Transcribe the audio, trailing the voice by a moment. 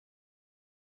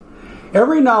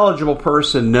Every knowledgeable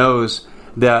person knows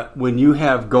that when you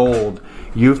have gold,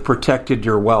 you've protected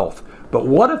your wealth. But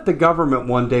what if the government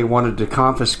one day wanted to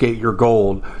confiscate your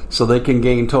gold so they can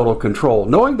gain total control,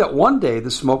 knowing that one day the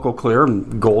smoke will clear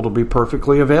and gold will be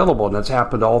perfectly available, and that's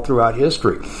happened all throughout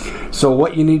history. So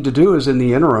what you need to do is, in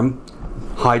the interim,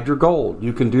 hide your gold.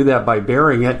 You can do that by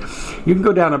burying it. You can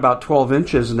go down about 12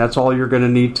 inches, and that's all you're going to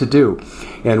need to do.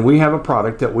 And we have a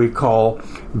product that we call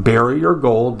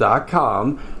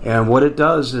buryyourgold.com, and what it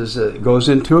does is it goes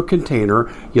into a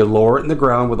container. You lower it in the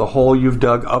ground with a hole you've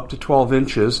dug up to 12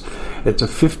 inches. It's a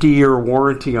 50-year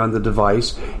warranty on the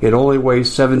device. It only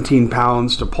weighs 17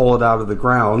 pounds to pull it out of the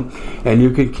ground, and you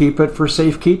can keep it for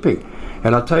safekeeping.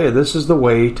 And I'll tell you, this is the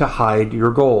way to hide your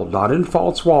gold. Not in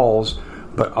false walls,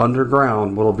 but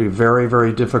underground, will be very,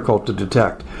 very difficult to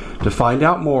detect. To find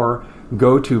out more,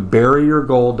 go to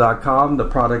buryyourgold.com. The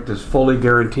product is fully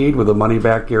guaranteed with a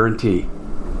money-back guarantee.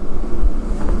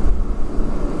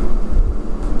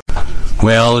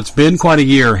 Well, it's been quite a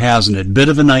year, hasn't it? Bit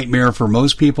of a nightmare for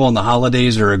most people, and the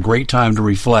holidays are a great time to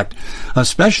reflect,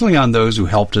 especially on those who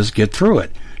helped us get through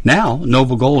it. Now,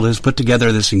 Noble Gold has put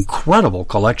together this incredible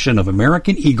collection of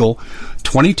American Eagle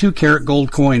 22-karat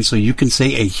gold coins, so you can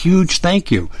say a huge thank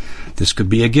you. This could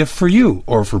be a gift for you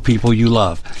or for people you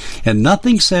love. And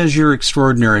nothing says you're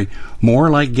extraordinary more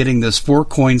like getting this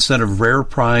 4-coin set of rare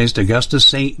prized Augusta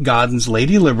St. Gaudens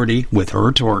Lady Liberty with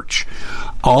her torch.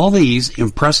 All these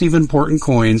impressive, important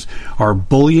coins are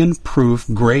bullion-proof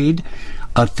grade,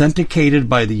 authenticated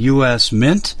by the U.S.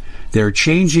 Mint. They're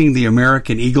changing the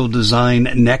American Eagle design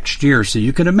next year, so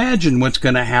you can imagine what's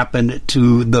going to happen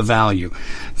to the value.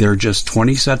 There are just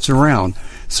 20 sets around,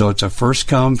 so it's a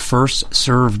first-come,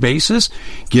 first-served basis.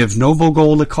 Give Noble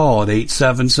Gold a call at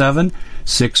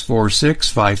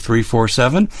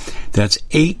 877-646-5347. That's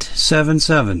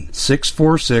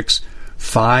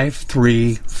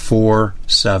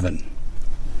 877-646-5347.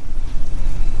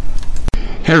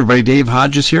 Hey everybody, Dave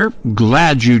Hodges here.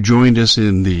 Glad you joined us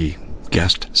in the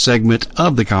guest segment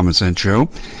of the Common Sense Show.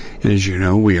 And as you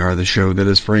know, we are the show that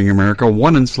is freeing America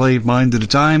one enslaved mind at a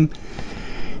time.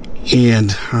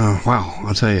 And, wow,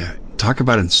 I'll tell you, talk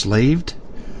about enslaved.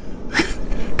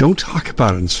 Don't talk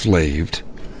about enslaved.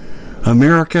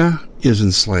 America is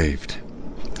enslaved.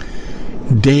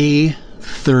 Day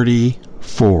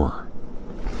 34.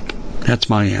 That's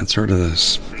my answer to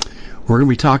this. We're going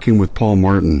to be talking with Paul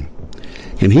Martin.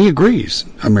 And he agrees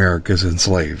America's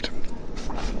enslaved.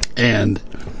 And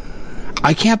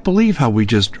I can't believe how we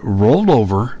just rolled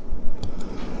over,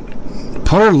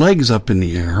 put our legs up in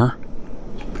the air,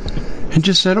 and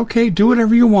just said, okay, do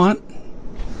whatever you want.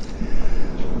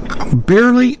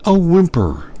 Barely a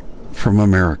whimper from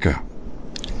America.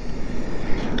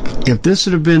 If this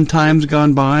had been times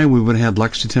gone by, we would have had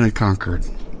Lexington and Concord.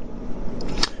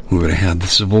 We would have had the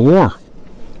Civil War.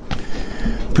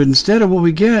 But instead of what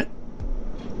we get,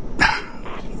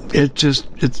 it's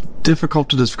difficult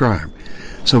to describe.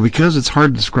 So because it's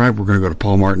hard to describe, we're going to go to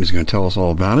Paul Martin. He's going to tell us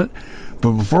all about it.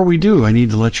 But before we do, I need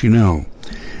to let you know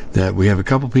that we have a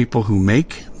couple people who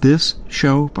make this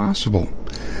show possible.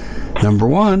 Number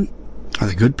one are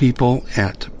the good people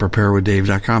at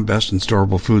preparewithdave.com, best and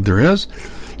storable food there is.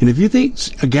 And if you think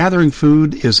gathering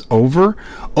food is over,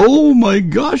 oh my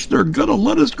gosh, they're going to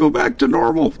let us go back to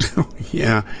normal.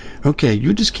 Yeah, okay,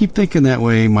 you just keep thinking that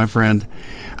way, my friend.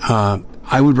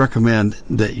 I would recommend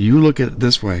that you look at it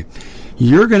this way.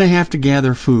 You're going to have to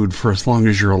gather food for as long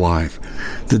as you're alive.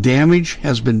 The damage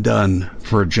has been done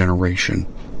for a generation,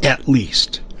 at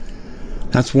least.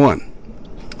 That's one.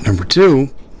 Number two,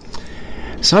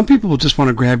 some people will just want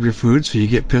to grab your food so you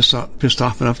get pissed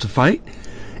off enough to fight,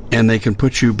 and they can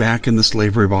put you back in the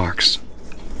slavery box.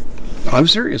 I'm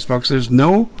serious, folks. There's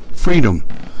no freedom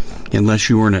unless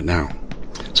you earn it now.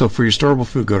 So for your storable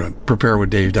food, go to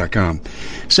preparewithdave.com.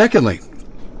 Secondly,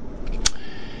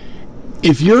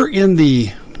 if you're in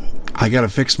the I got to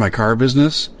fix my car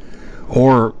business,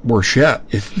 or worse yet,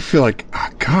 if you feel like, oh,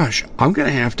 gosh, I'm going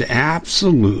to have to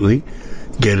absolutely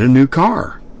get a new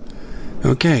car.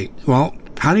 Okay, well,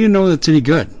 how do you know that's any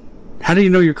good? How do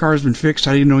you know your car has been fixed?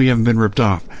 How do you know you haven't been ripped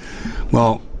off?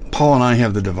 Well, Paul and I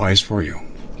have the device for you.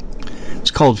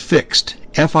 It's called Fixed,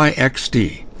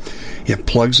 F-I-X-D. It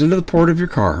plugs into the port of your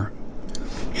car,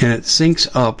 and it syncs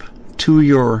up to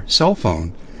your cell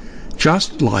phone,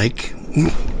 just like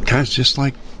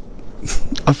a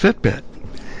Fitbit.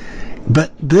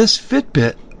 But this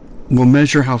Fitbit will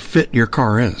measure how fit your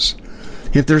car is.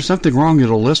 If there's something wrong,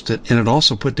 it'll list it, and it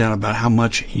also put down about how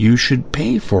much you should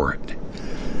pay for it.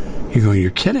 You're going,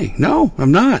 you're kidding. No,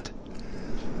 I'm not.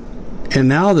 And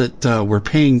now that we're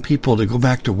paying people to go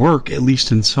back to work, at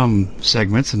least in some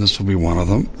segments, and this will be one of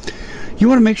them, You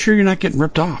want to make sure you're not getting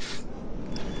ripped off.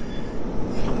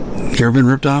 You ever been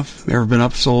ripped off? Ever been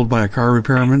upsold by a car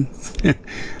repairman?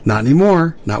 Not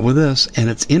anymore. Not with this. And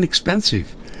it's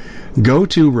inexpensive. Go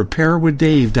to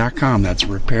repairwithdave.com. That's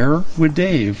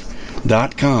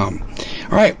repairwithdave.com.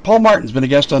 All right, Paul Martin's been a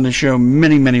guest on this show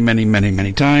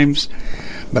many times,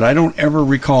 but I don't ever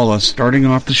recall us starting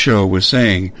off the show with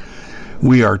saying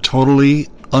we are totally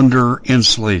under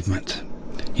enslavement.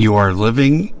 You are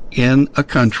living in a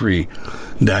country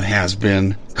that has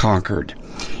been conquered.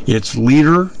 Its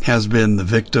leader has been the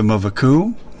victim of a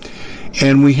coup,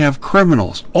 and we have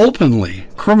criminals openly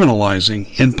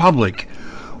criminalizing in public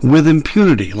with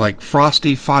impunity, like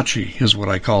Frosty Fauci is what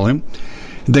I call him.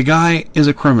 The guy is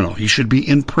a criminal. He should be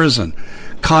in prison.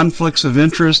 Conflicts of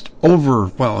interest over,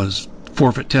 well, his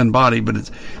forfeit 10 body, but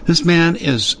this man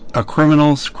is a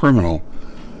criminal's criminal,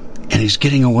 and he's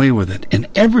getting away with it. And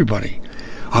everybody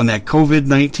on that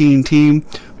COVID-19 team,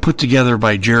 put together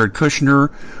by Jared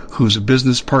Kushner, who's a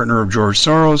business partner of George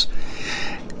Soros,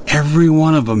 every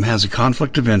one of them has a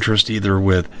conflict of interest, either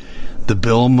with the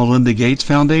Bill and Melinda Gates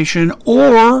Foundation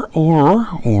or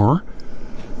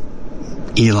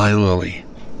Eli Lilly.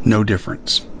 No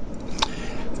difference.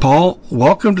 Paul,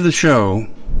 welcome to the show,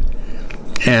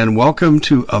 and welcome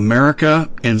to America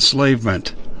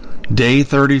Enslavement, Day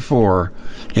 34.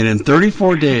 And in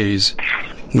 34 days,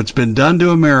 what's been done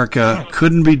to America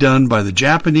couldn't be done by the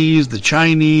Japanese, the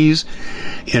Chinese,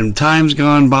 in times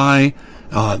gone by,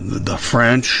 the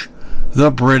French,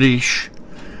 the British,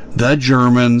 the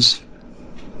Germans.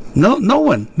 No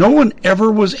one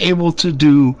ever was able to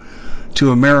do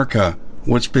to America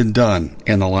what's been done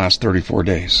in the last 34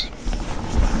 days.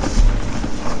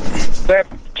 That's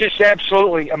just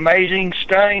absolutely amazing,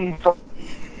 stunning.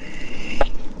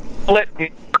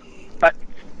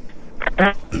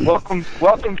 Welcome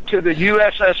to the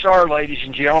USSR, ladies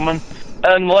and gentlemen.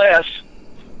 Unless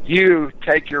you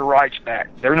take your rights back,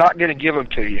 they're not going to give them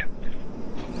to you.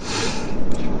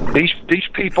 These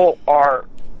people are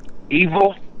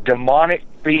evil, demonic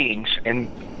beings,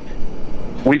 and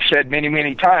we've said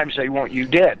many times they want you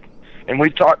dead. And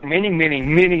we've talked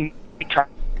many times.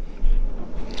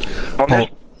 Paul,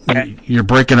 you're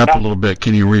breaking up a little bit.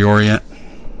 Can you reorient?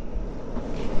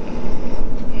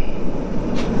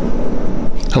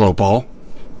 Hello, Paul.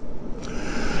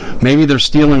 Maybe they're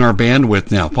stealing our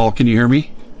bandwidth now. Paul, can you hear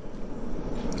me?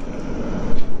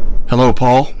 Hello,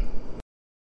 Paul.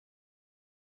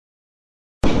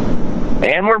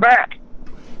 And we're back.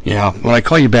 Yeah, when I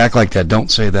call you back like that,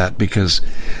 don't say that, because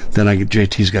then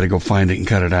JT's got to go find it and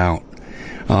cut it out.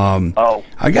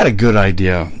 I got a good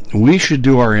idea. We should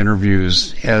do our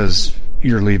interviews as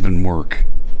you're leaving work,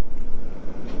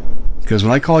 because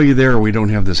when I call you there, we don't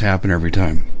have this happen every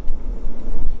time.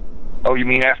 Oh, you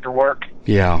mean after work?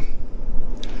 Yeah.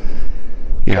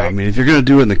 Yeah, okay. I mean, if you're going to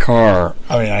do it in the car,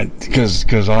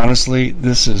 because honestly,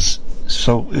 this is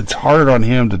it's hard on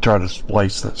him to try to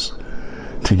splice this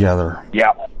together.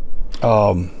 Yeah.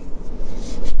 I'm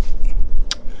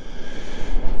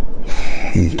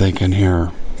thinking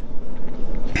here.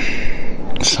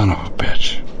 Son of a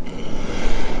bitch.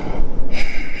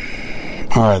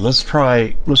 All right, let's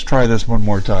try this one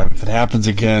more time. If it happens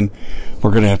again, we're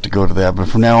going to have to go to that. But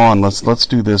from now on, let's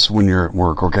do this when you're at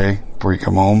work, okay? Before you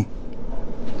come home.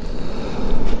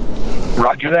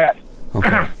 Roger that.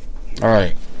 Okay. All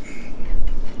right.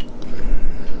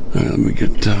 Let me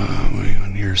get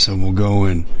on here. So we'll go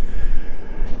in.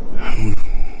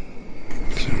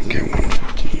 Okay,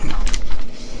 115.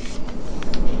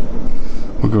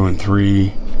 We'll go in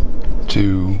 3,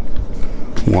 2,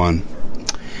 1.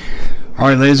 All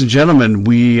right, ladies and gentlemen,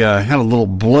 we had a little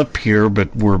blip here,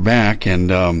 but we're back, and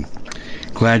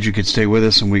glad you could stay with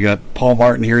us. And we got Paul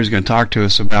Martin here. He's going to talk to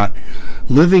us about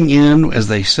living in, as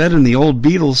they said in the old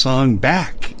Beatles song,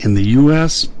 back in the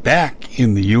U.S., back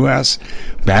in the U.S.,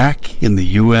 back in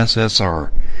the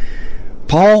USSR.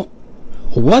 Paul,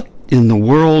 what in the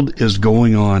world is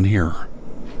going on here?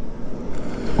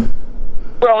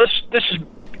 Well, this is,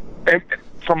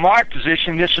 from my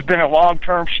position, this has been a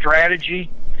long-term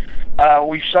strategy.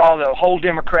 We saw the whole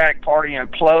Democratic Party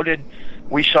imploded.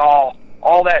 We saw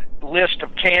all that list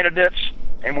of candidates,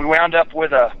 and we wound up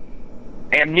with a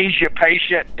amnesia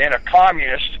patient and a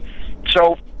communist.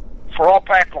 So, for all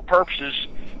practical purposes,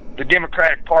 the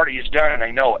Democratic Party is done, and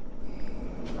they know it.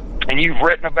 And you've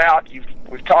written about,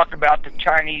 we've talked about the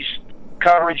Chinese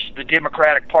coverage of the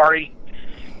Democratic Party,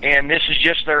 and this is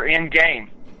just their end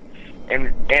game.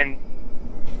 And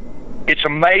it's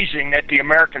amazing that the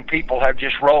American people have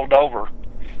just rolled over,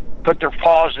 put their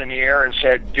paws in the air and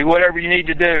said, do whatever you need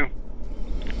to do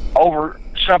over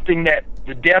something that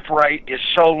the death rate is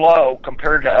so low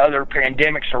compared to other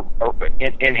pandemics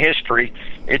in history.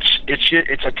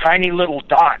 It's a tiny little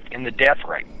dot in the death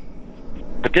rate.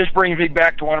 But this brings me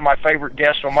back to one of my favorite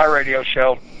guests on my radio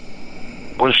show,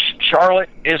 was Charlotte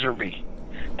Iserby,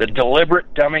 the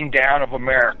deliberate dumbing down of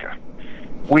America.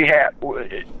 We have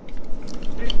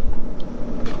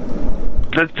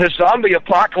the zombie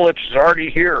apocalypse is already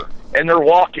here, and they're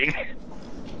walking.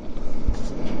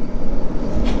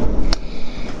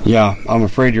 Yeah, I'm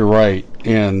afraid you're right,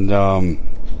 and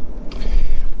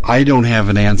I don't have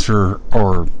an answer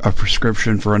or a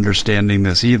prescription for understanding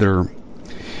this either.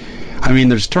 I mean,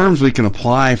 there's terms we can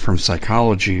apply from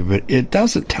psychology, but it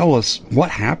doesn't tell us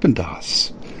what happened to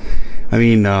us. I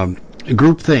mean,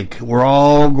 groupthink. We're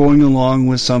all going along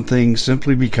with something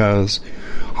simply because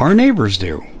our neighbors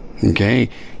do. Okay?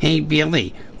 Hey,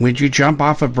 Billy, would you jump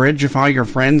off a bridge if all your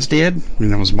friends did? You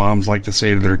know, as moms like to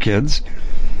say to their kids.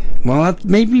 Well, that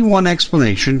may be one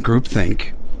explanation,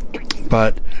 groupthink.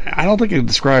 But I don't think it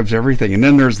describes everything. And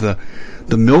then there's the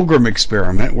Milgram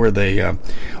experiment, where they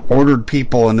ordered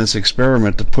people in this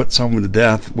experiment to put someone to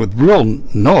death with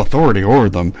no authority over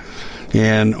them.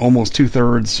 And almost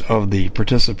 2/3 of the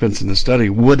participants in the study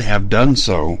would have done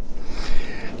so.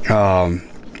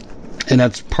 And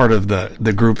that's part of the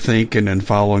groupthink and then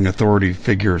following authority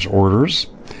figures' orders.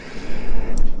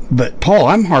 But, Paul,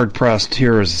 I'm hard-pressed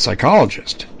here as a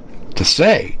psychologist to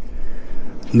say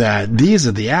that these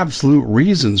are the absolute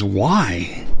reasons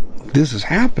why this is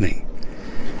happening.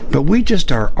 But we just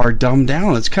are dumbed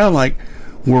down. It's kind of like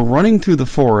we're running through the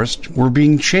forest, we're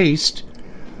being chased,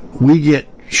 we get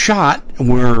shot,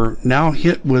 we're now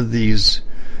hit with these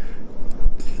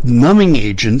numbing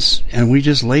agents, and we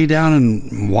just lay down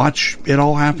and watch it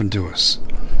all happen to us.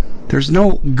 There's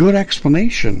no good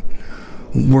explanation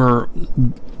where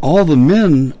all the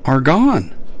men are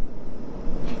gone.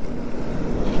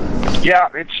 Yeah,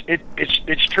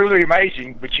 it's truly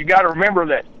amazing, but you got to remember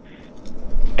that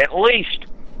at least,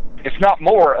 if not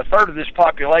more, a third of this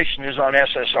population is on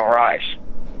SSRIs.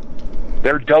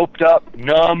 They're doped up,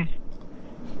 numb,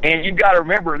 and you got to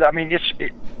remember that. I mean,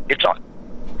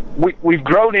 we've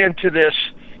grown into this.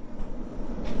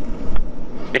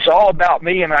 It's all about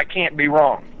me, and I can't be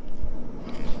wrong.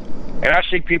 And I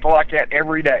see people like that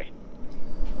every day.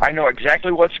 I know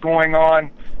exactly what's going on.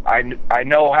 I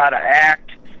know how to act.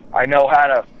 I know how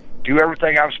to do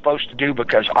everything I'm supposed to do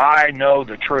because I know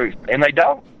the truth, and they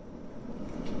don't.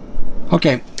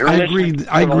 Okay, I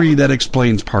agree that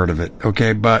explains part of it,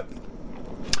 okay, but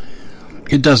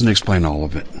it doesn't explain all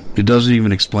of it. It doesn't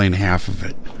even explain half of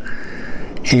it.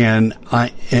 And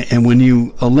when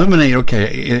you eliminate,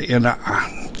 the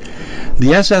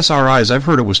SSRIs, I've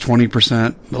heard it was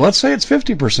 20%. Let's say it's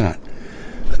 50%.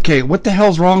 Okay, what the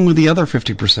hell's wrong with the other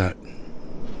 50%?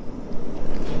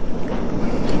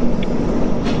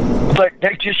 But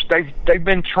they've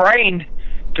been trained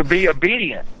to be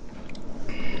obedient.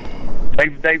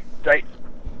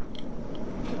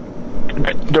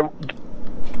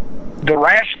 The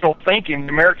rational thinking of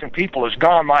the American people is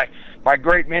gone. My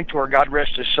great mentor, God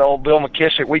rest his soul, Bill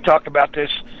McKissick, we talked about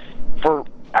this for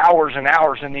hours and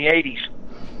hours in the 80s.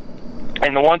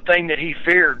 And the one thing that he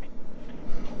feared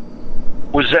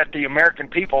was that the American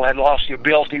people had lost the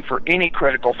ability for any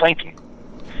critical thinking.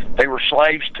 They were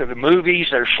slaves to the movies,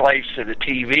 they're slaves to the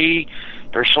TV,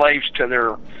 they're slaves to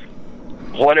their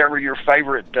whatever your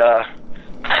favorite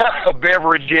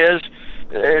beverage is.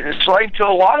 It's slave to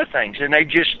a lot of things, and they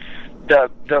just the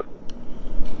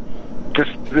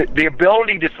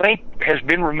ability to think has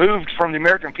been removed from the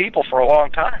American people for a long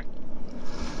time.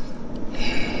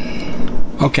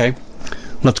 Okay,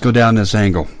 let's go down this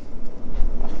angle.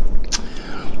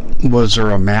 Was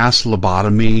there a mass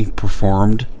lobotomy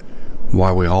performed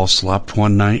while we all slept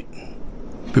one night?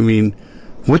 I mean,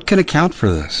 what can account for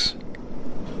this?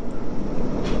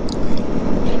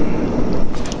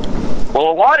 Well,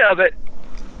 a lot of it,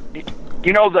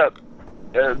 you know,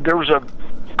 there was a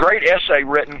great essay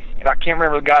written, and I can't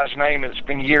remember the guy's name, it's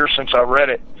been years since I read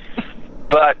it,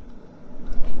 but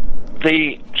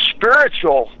the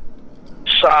spiritual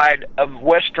side of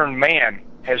Western man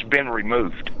has been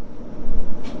removed.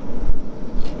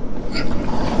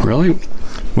 Really?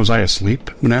 Was I asleep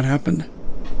when that happened?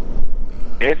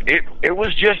 It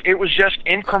was just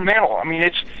incremental. I mean,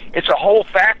 it's a whole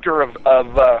factor of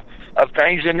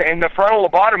things, and the frontal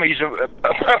lobotomy is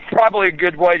probably a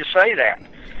good way to say that.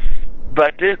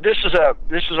 But this is a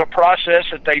process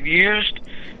that they've used,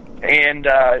 and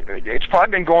it's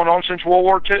probably been going on since World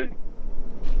War II.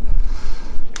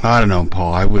 I don't know,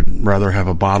 Paul. I would rather have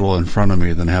a bottle in front of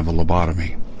me than have a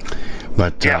lobotomy.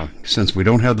 But since we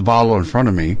don't have the bottle in front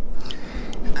of me,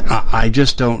 I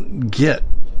just don't get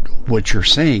what you're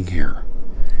saying here.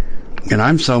 And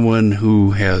I'm someone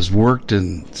who has worked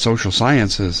in social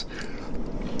sciences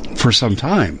for some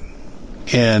time.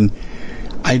 And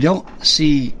I don't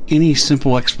see any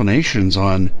simple explanations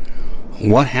on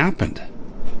what happened.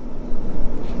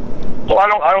 Well,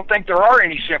 I don't think there are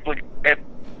any simple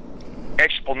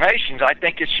explanations. I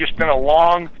think it's just been a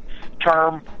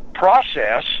long-term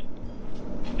process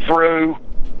through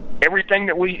everything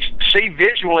that we see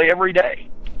visually every day.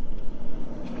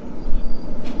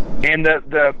 And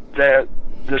the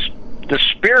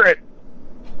spirit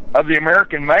of the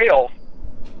American male,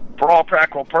 for all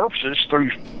practical purposes,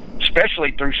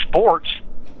 especially through sports.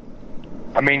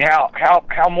 I mean, how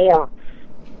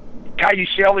you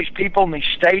see all these people in these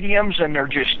stadiums, and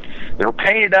they're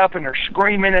painted up and they're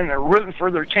screaming and they're rooting for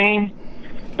their team,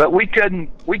 but we couldn't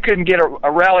get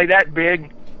a rally that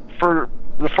big for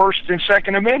the First and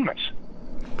Second Amendments.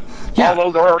 Yeah.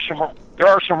 Although there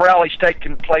are some rallies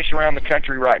taking place around the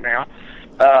country right now,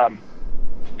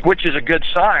 which is a good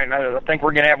sign. I think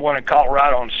we're going to have one in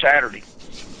Colorado on Saturday.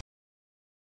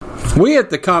 We at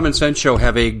the Common Sense Show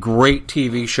have a great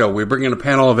TV show. We bring in a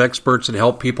panel of experts and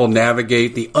help people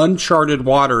navigate the uncharted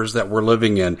waters that we're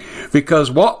living in.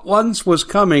 Because what once was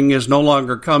coming is no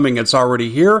longer coming. It's already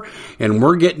here, and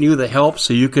we're getting you the help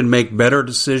so you can make better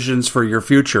decisions for your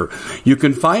future. You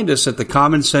can find us at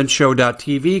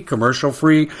thecommonsenseshow.tv,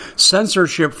 commercial-free,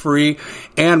 censorship-free,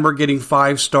 and we're getting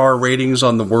 5-star ratings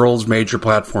on the world's major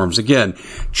platforms. Again,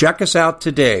 check us out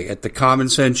today at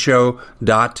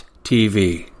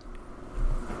thecommonsenseshow.tv.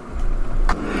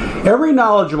 Every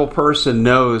knowledgeable person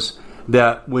knows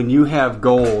that when you have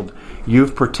gold,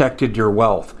 you've protected your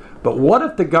wealth. But what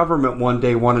if the government one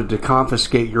day wanted to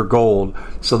confiscate your gold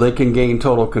so they can gain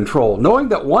total control, knowing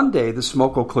that one day the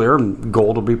smoke will clear and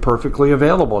gold will be perfectly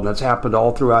available, and that's happened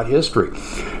all throughout history.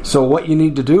 So what you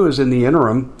need to do is, in the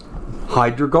interim,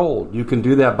 hide your gold. You can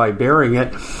do that by burying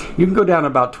it. You can go down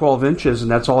about 12 inches, and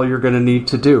that's all you're going to need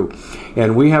to do.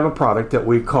 And we have a product that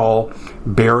we call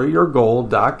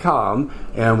buryyourgold.com,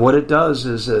 and what it does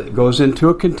is it goes into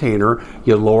a container.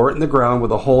 You lower it in the ground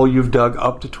with a hole you've dug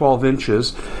up to 12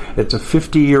 inches. It's a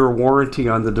 50-year warranty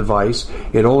on the device.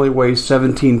 It only weighs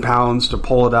 17 pounds to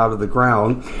pull it out of the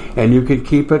ground, and you can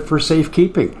keep it for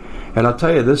safekeeping. And I'll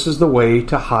tell you, this is the way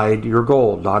to hide your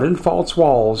gold, not in false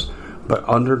walls, but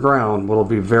underground. Will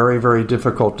be very, very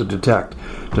difficult to detect.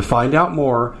 To find out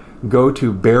more, go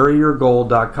to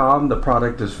buryyourgold.com. The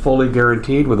product is fully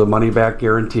guaranteed with a money-back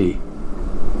guarantee.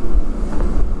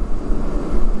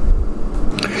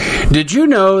 Did you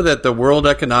know that the World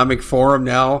Economic Forum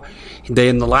now,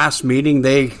 in the last meeting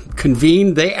they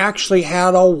convened, they actually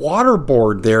had a water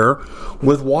board there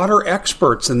with water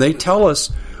experts, and they tell us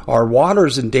our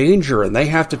water's in danger and they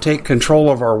have to take control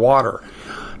of our water.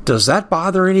 Does that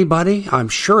bother anybody? I'm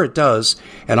sure it does.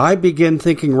 And I begin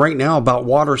thinking right now about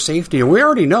water safety. And we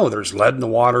already know there's lead in the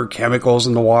water, chemicals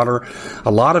in the water.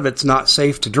 A lot of it's not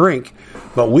safe to drink.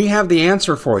 But we have the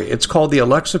answer for you. It's called the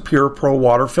Alexa Pure Pro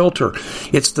Water Filter.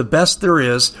 It's the best there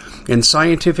is, and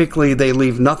scientifically they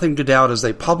leave nothing to doubt as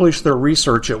they publish their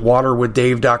research at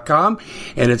waterwithdave.com,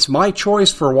 and it's my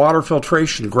choice for water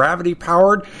filtration. Gravity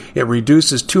powered, it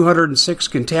reduces 206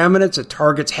 contaminants, it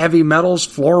targets heavy metals,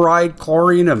 fluoride,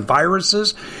 chlorine, and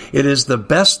viruses. It is the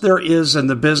best there is in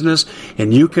the business,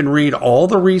 and you can read all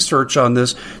the research on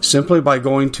this simply by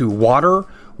going to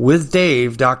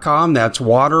waterwithdave.com. That's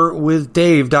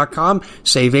waterwithdave.com.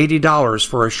 Save $80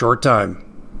 for a short time.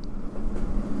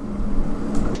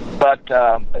 But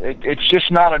it's just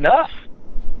not enough.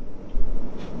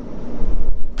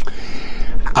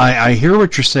 I hear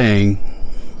what you're saying.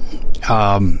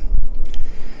 I've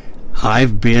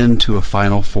been to a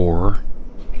Final Four.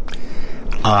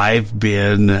 I've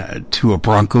been to a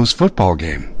Broncos football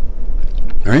game.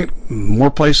 All right? More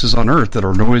places on earth that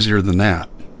are noisier than that.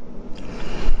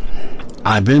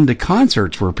 I've been to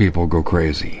concerts where people go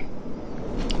crazy.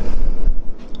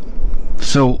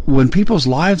 So when people's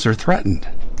lives are threatened,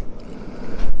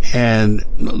 and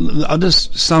I'll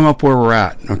just sum up where we're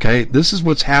at, okay? This is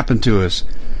what's happened to us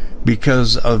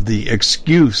because of the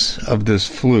excuse of this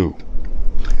flu.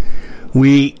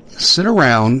 We sit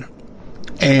around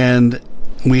and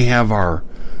we have our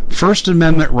First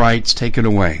Amendment rights taken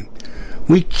away.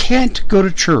 We can't go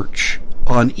to church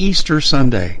on Easter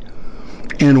Sunday.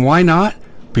 And why not?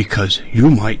 Because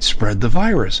you might spread the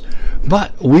virus.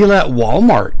 But we let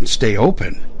Walmart stay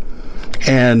open.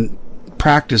 And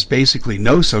practice basically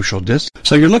no social distance.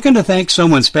 So you're looking to thank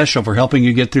someone special for helping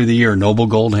you get through the year. Noble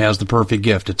Gold has the perfect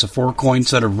gift. It's a 4-coin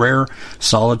set of rare,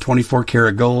 solid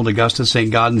 24-karat gold Augusta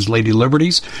St. Gaudens Lady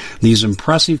Liberties. These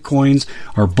impressive coins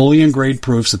are bullion-grade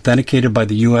proofs authenticated by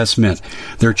the U.S. Mint.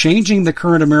 They're changing the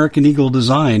current American Eagle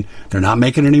design. They're not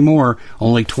making any more.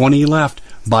 Only 20 left.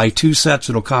 Buy 2 sets.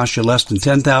 It'll cost you less than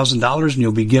 $10,000, and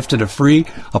you'll be gifted a free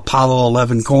Apollo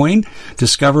 11 coin.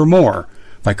 Discover more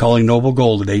by calling Noble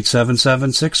Gold at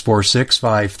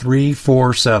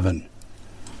 877-646-5347.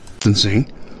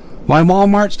 Why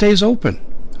Walmart stays open.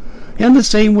 And the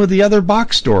same with the other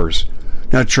box stores.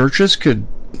 Now, churches could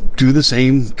do the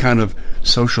same kind of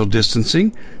social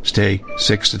distancing, stay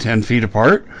 6 to 10 feet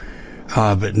apart.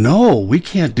 But no, we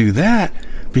can't do that,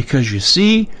 because you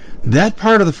see, that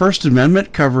part of the First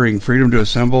Amendment covering freedom to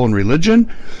assemble and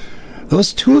religion,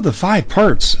 those 2 of the 5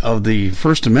 parts of the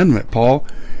First Amendment, Paul,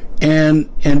 and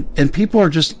people are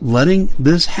just letting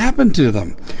this happen to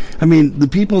them. I mean, the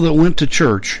people that went to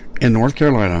church in North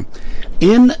Carolina,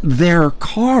 in their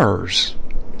cars,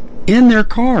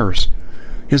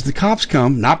 as the cops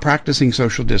come, not practicing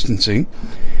social distancing,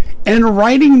 and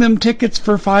writing them tickets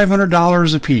for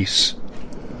 $500 apiece.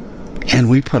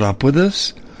 And we put up with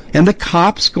this, and the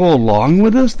cops go along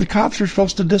with this. The cops are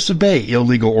supposed to disobey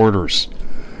illegal orders.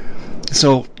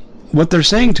 So what they're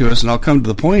saying to us, and I'll come to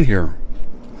the point here,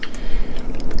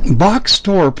 box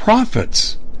store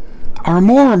profits are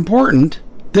more important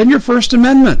than your First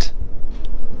Amendment.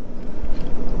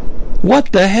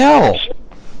 What the hell?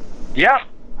 Yeah.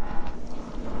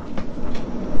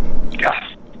 God,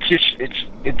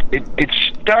 it's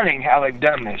stunning how they've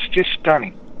done this. Just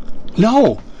stunning.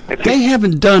 No, they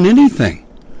haven't done anything.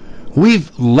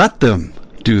 We've let them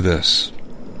do this.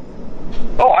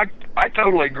 Oh, I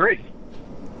totally agree.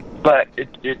 But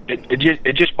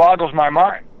it just boggles my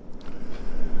mind.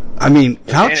 I mean,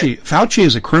 Fauci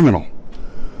is a criminal.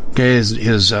 Okay,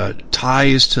 his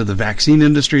ties to the vaccine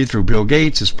industry through Bill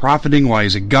Gates, is profiting while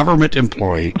he's a government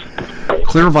employee.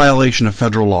 Clear violation of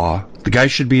federal law. The guy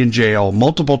should be in jail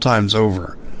multiple times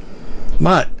over.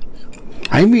 But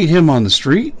I meet him on the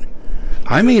street.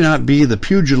 I may not be the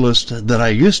pugilist that I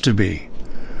used to be,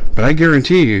 but I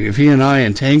guarantee you, if he and I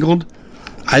entangled,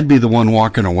 I'd be the one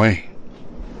walking away.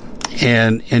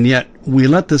 And yet we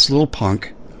let this little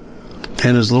punk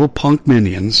and his little punk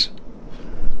minions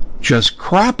just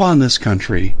crap on this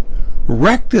country,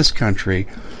 wreck this country,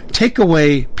 take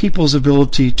away people's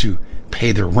ability to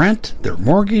pay their rent, their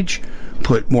mortgage,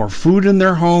 put more food in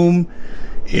their home,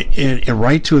 a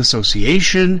right to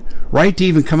association, right to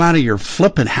even come out of your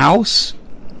flippin' house.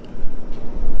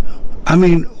 I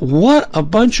mean, what a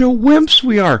bunch of wimps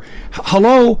we are.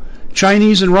 Hello,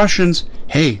 Chinese and Russians.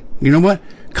 Hey, you know what?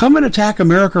 Come and attack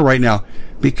America right now,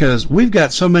 because we've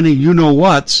got so many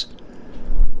you-know-whats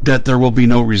that there will be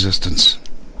no resistance.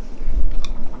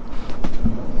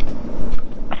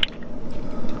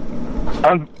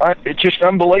 It's just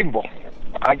unbelievable.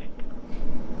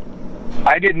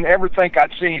 I didn't ever think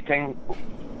I'd see anything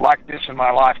like this in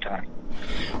my lifetime.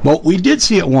 Well, we did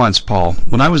see it once, Paul.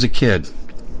 When I was a kid,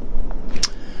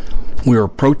 we were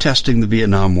protesting the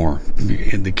Vietnam War.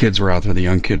 The kids were out there, the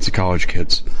young kids, the college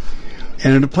kids.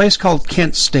 And in a place called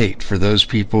Kent State, for those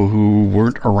people who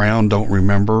weren't around, don't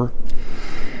remember,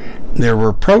 there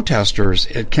were protesters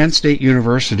at Kent State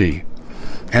University,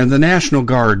 and the National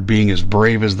Guard, being as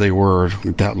brave as they were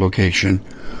at that location,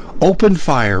 opened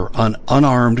fire on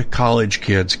unarmed college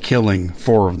kids, killing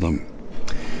 4 of them.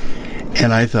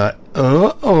 And I thought,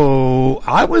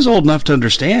 I was old enough to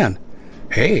understand,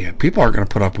 hey, people aren't going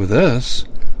to put up with this.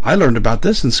 I learned about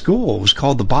this in school. It was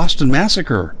called the Boston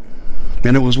Massacre.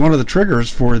 And it was one of the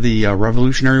triggers for the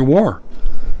Revolutionary War.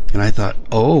 And I thought,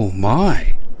 oh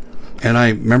my. And I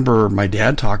remember my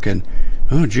dad talking,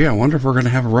 oh gee, I wonder if we're going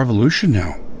to have a revolution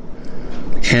now.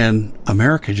 And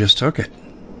America just took it.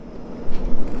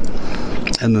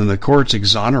 And then the courts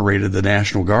exonerated the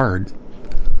National Guard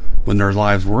when their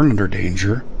lives weren't under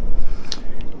danger.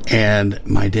 And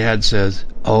my dad says,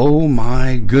 oh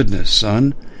my goodness,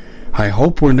 son, I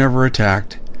hope we're never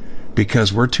attacked,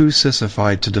 because we're too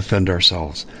sissified to defend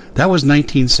ourselves. That was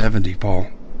 1970, Paul.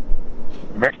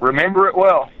 Remember it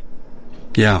well.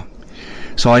 Yeah.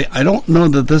 So I don't know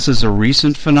that this is a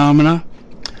recent phenomena.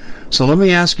 So let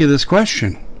me ask you this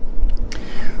question.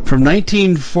 From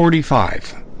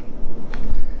 1945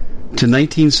 to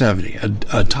 1970,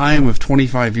 a time of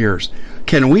 25 years,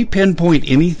 can we pinpoint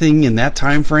anything in that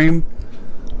time frame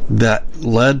that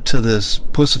led to this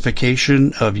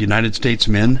pussification of United States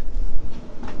men?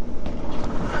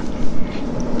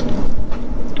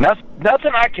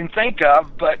 Nothing I can think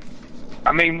of, but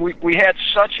I mean, we had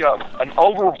such an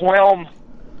overwhelmed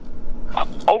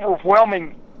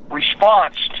overwhelming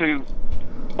response to,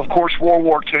 of course, World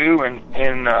War II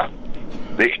and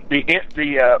the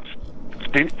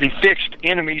fixed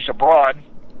enemies abroad,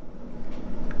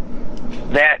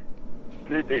 that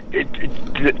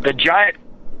the giant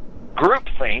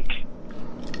groupthink,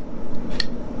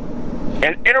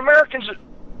 and Americans,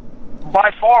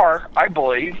 by far, I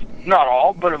believe, not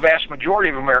all, but a vast majority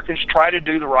of Americans try to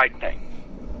do the right thing.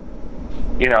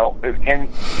 And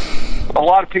a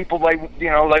lot of people, they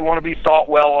want to be thought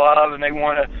well of, and they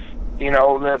want to,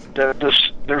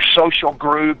 their social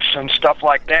groups and stuff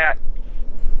like that.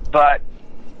 But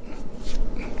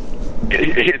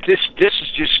this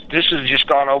has just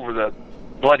gone over the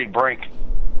bloody brink.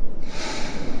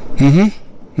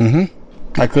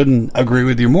 I couldn't agree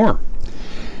with you more.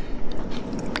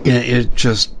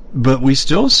 But we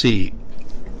still see.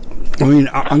 I mean,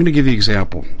 I'm going to give you an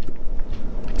example.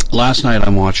 Last night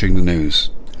I'm watching the news,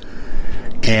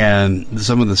 and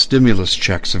some of the stimulus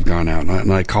checks have gone out,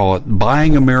 and I call it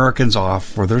buying Americans off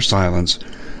for their silence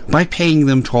by paying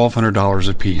them $1,200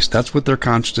 apiece. That's what their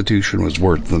Constitution was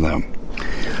worth to them.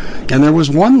 And there was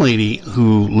one lady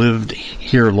who lived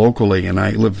here locally, and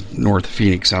I live north of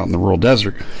Phoenix out in the rural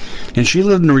desert, and she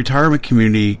lived in a retirement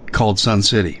community called Sun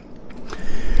City.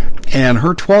 And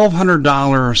her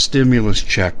 $1,200 stimulus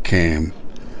check came,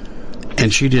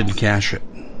 and she didn't cash it.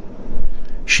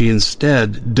 She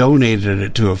instead donated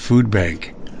it to a food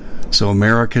bank. So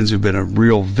Americans who've been a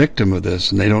real victim of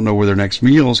this, and they don't know where their next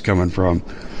meal is coming from,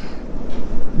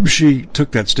 she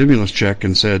took that stimulus check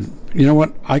and said, you know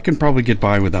what, I can probably get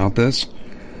by without this,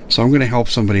 so I'm going to help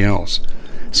somebody else.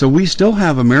 So we still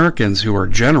have Americans who are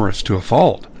generous to a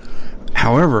fault.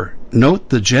 However, note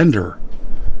the gender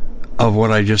of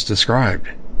what I just described.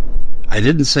 I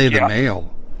didn't say the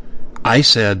male. I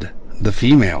said the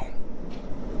female.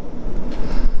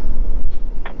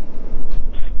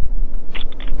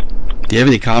 Do you have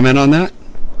any comment on that?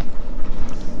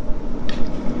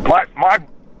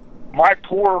 My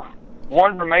poor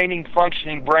one remaining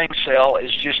functioning brain cell is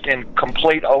just in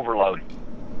complete overload.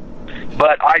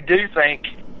 But I do think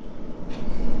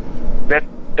that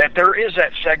there is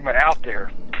that segment out there,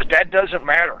 but that doesn't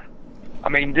matter. I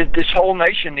mean, this whole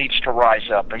nation needs to rise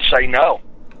up and say no.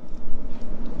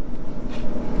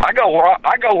 I go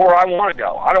where I want to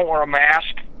go. I don't wear a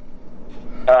mask.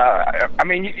 I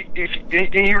mean,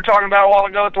 if you were talking about a while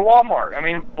ago at the Walmart. I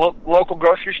mean, local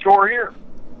grocery store here.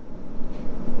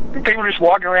 People just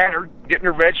walking around or getting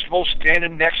their vegetables,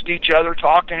 standing next to each other,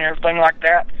 talking and everything like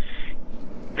that.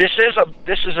 This is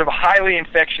a highly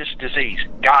infectious disease.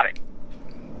 Got it.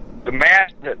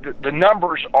 The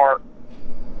numbers are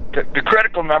the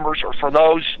critical numbers are for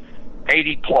those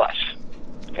 80 plus,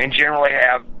 and generally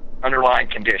have underlying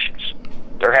conditions.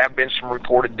 There have been some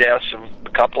reported deaths of a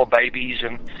couple of babies,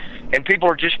 and people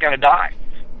are just going to die.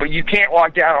 But you can't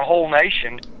lock down a whole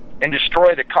nation and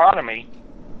destroy the economy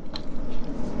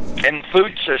and the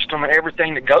food system and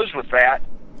everything that goes with that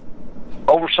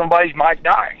over somebody might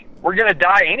die. We're going to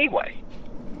die anyway.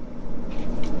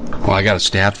 Well, I got a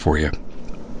stat for you.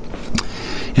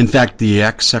 In fact, the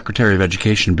ex-Secretary of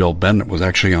Education, Bill Bennett, was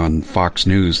actually on Fox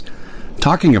News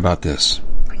talking about this.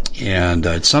 And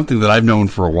it's something that I've known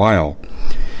for a while.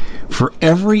 For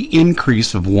every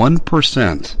increase of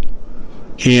 1%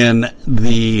 in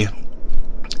the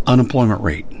unemployment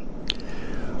rate,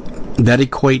 that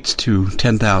equates to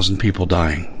 10,000 people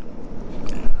dying.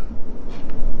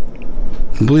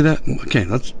 Can you believe that? Okay,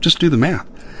 let's just do the math.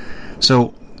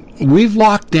 So we've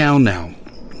locked down now,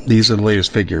 these are the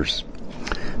latest figures,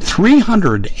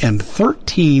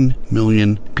 313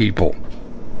 million people.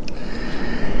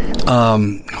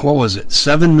 What was it?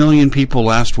 7 million people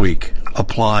last week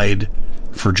applied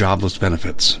for jobless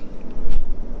benefits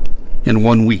in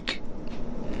 1 week.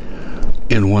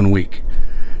 In 1 week.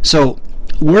 So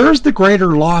where's the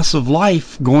greater loss of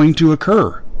life going to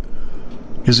occur?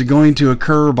 Is it going to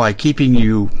occur by keeping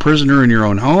you prisoner in your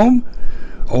own home?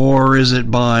 Or is it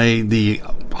by the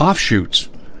offshoots,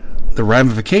 the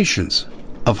ramifications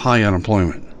of high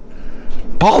unemployment?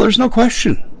 Paul, there's no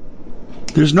question.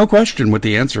 There's no question what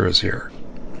the answer is here.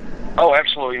 Oh,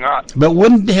 absolutely not. But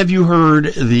wouldn't have you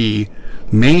heard the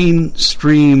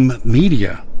mainstream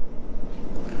media,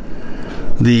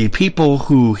 the people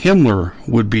who Himmler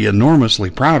would be enormously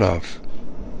proud of,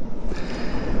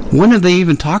 when have they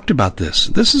even talked about this?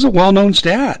 This is a well-known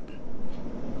stat.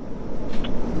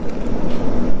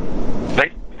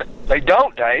 They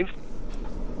don't, Dave.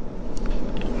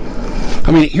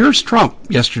 I mean, here's Trump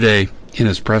yesterday in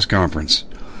his press conference,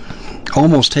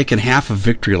 almost taking half a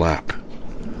victory lap.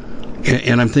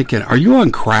 And I'm thinking, are you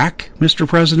on crack, Mr.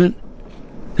 President?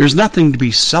 There's nothing to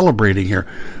be celebrating here.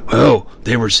 Well,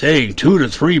 they were saying 2 to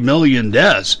 3 million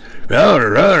deaths.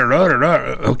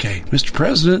 Okay, Mr.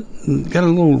 President, got a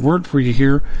little word for you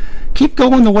here. Keep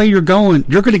going the way you're going.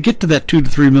 You're going to get to that 2 to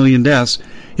 3 million deaths.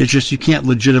 It's just you can't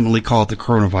legitimately call it the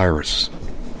coronavirus.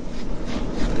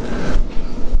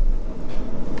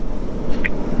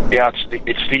 Yeah,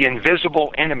 it's the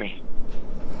invisible enemy.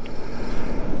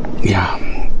 Yeah,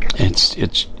 it's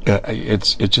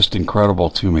just incredible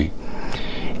to me.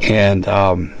 And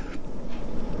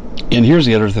here's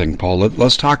the other thing, Paul.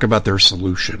 Let's talk about their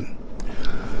solution.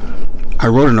 I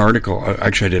wrote an article.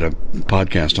 Actually, I did a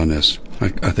podcast on this.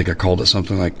 I think I called it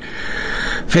something like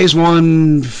Phase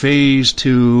 1, Phase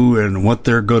 2, and what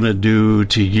they're going to do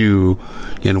to you,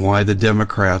 and why the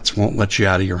Democrats won't let you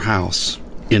out of your house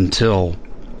until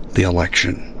the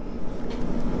election.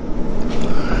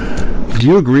 Do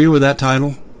you agree with that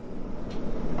title?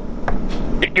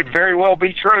 It could very well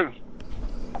be true.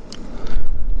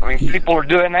 I mean, people are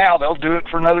doing now. They'll do it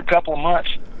for another couple of months.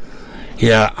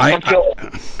 Yeah, I've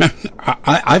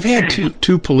had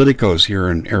two politicos here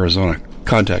in Arizona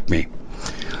contact me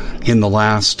in the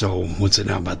last, what's it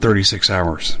now, about 36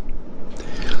 hours.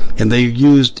 And they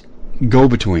used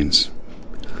go-betweens.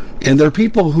 And they're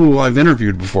people who I've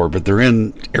interviewed before, but they're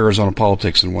in Arizona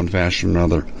politics in one fashion or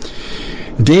another.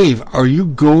 Dave, are you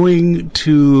going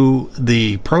to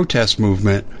the protest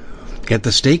movement at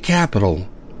the state capitol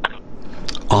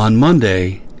on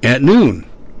Monday at noon?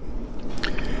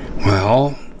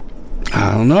 Well,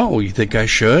 I don't know. You think I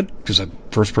should? Because the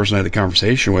first person I had the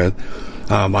conversation with,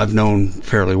 I've known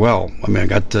fairly well. I mean, I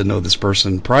got to know this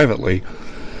person privately.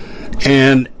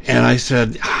 And I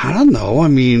said, I don't know. I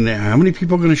mean, how many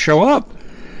people are going to show up?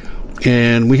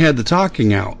 And we had the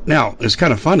talking out. Now, it's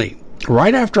kind of funny.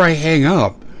 Right after I hang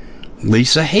up,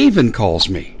 Lisa Haven calls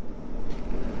me.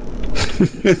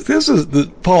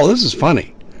 Paul, this is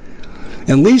funny.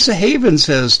 And Lisa Haven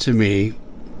says to me,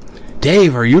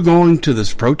 Dave, are you going to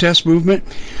this protest movement?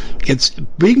 It's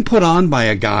being put on by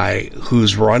a guy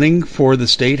who's running for the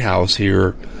state house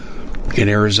here in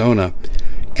Arizona,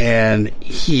 and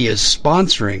he is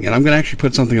sponsoring, and I'm going to actually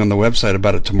put something on the website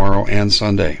about it tomorrow and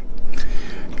Sunday.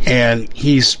 And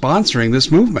he's sponsoring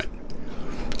this movement.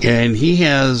 And he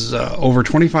has over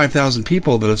 25,000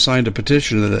 people that have signed a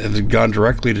petition that have gone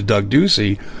directly to Doug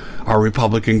Ducey, our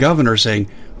Republican governor,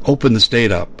 saying, open the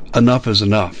state up. Enough is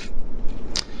enough.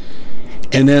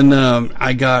 And then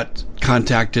I got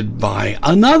contacted by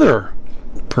another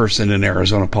person in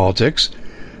Arizona politics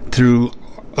through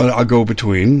a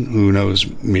go-between who knows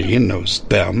me and knows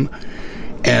them.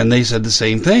 And they said the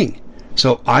same thing.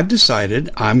 So I've decided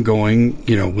I'm going,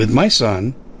 with my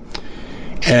son,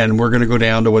 and we're going to go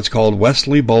down to what's called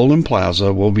Wesley Bowlin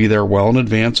Plaza. We'll be there well in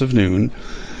advance of noon.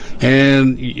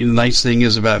 And the nice thing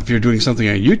is about if you're doing something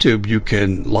on YouTube, you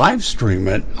can live stream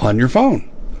it on your phone.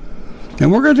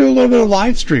 And we're going to do a little bit of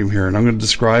live stream here, and I'm going to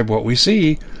describe what we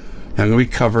see. I'm going to be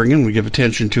covering it, and we give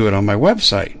attention to it on my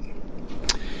website.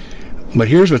 But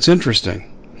here's what's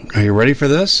interesting. Are you ready for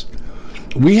this?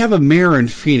 We have a mayor in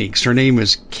Phoenix. Her name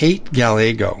is Kate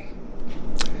Gallego.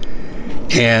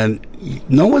 And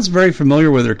no one's very familiar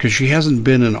with her because she hasn't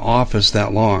been in office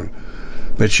that long.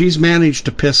 But she's managed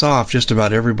to piss off just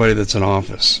about everybody that's in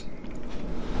office.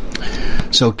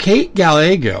 So Kate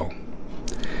Gallego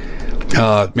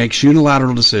makes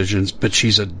unilateral decisions, but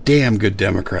she's a damn good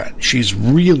Democrat. She's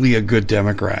really a good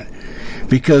Democrat.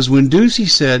 Because when Ducey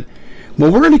said, well,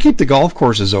 we're going to keep the golf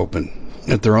courses open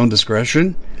at their own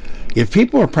discretion, if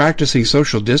people are practicing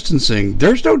social distancing,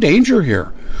 there's no danger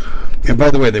here. And by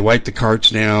the way, they wipe the carts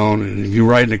down, and if you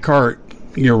ride in a cart,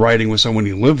 you're riding with someone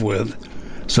you live with,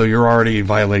 so you're already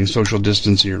violating social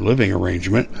distance in your living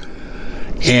arrangement.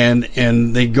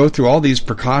 And they go through all these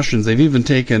precautions. They've even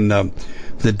taken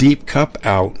the deep cup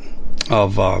out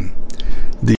of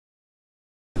The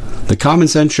Common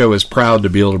Sense Show is proud to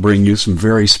be able to bring you some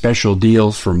very special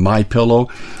deals from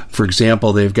MyPillow. For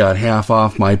example, they've got half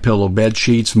off MyPillow bed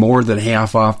sheets, more than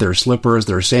half off their slippers,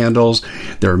 their sandals,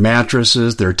 their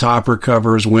mattresses, their topper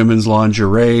covers, women's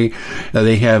lingerie.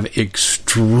 They have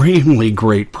extremely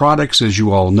great products, as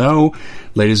you all know.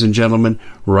 Ladies and gentlemen,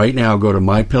 right now go to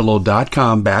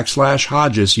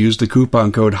mypillow.com/Hodges. Use the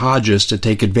coupon code Hodges to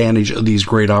take advantage of these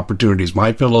great opportunities.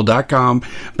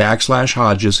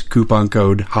 mypillow.com/Hodges, coupon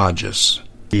code Hodges.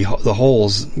 The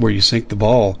holes where you sink the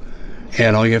ball,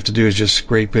 and all you have to do is just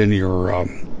scrape in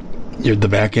the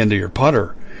back end of your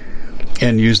putter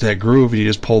and use that groove, and you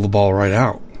just pull the ball right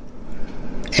out.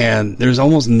 And there's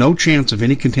almost no chance of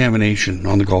any contamination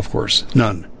on the golf course.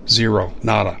 None. Zero.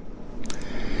 Nada.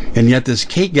 And yet this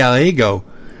Kate Gallego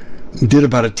did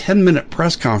about a 10-minute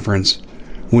press conference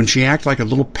when she acted like a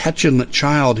little petulant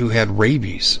child who had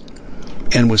rabies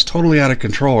and was totally out of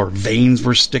control. Her veins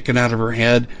were sticking out of her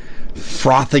head,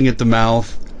 frothing at the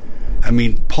mouth. I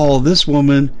mean, Paul, this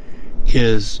woman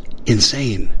is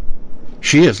insane.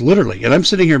 She is, literally. And I'm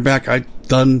sitting here back, I've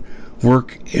done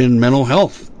work in mental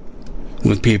health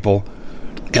with people,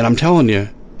 and I'm telling you,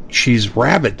 she's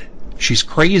rabid. She's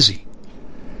crazy.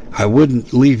 I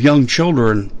wouldn't leave young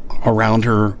children around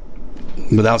her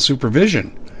without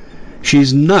supervision.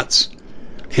 She's nuts.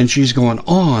 And she's going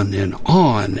on and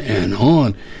on and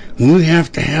on. We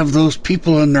have to have those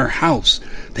people in their house.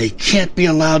 They can't be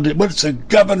allowed to. What's the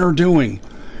governor doing?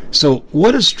 So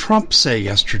what does Trump say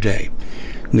yesterday?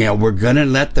 Now, we're going to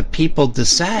let the people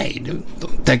decide.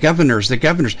 The governors.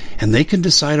 And they can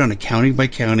decide on a county by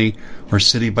county or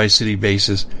city by city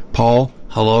basis. Paul,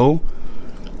 hello?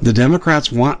 The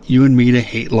Democrats want you and me to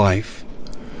hate life.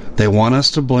 They want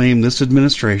us to blame this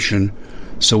administration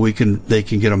so they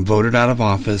can get them voted out of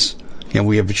office, and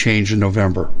we have a change in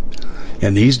November.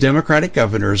 And these Democratic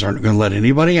governors aren't going to let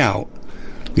anybody out.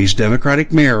 These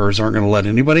Democratic mayors aren't going to let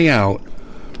anybody out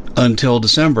until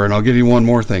December. And I'll give you one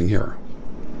more thing here.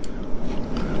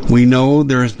 We know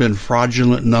there has been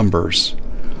fraudulent numbers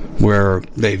where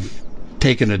they've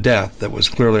taken a death that was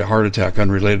clearly a heart attack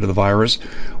unrelated to the virus,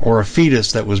 or a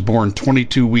fetus that was born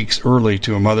 22 weeks early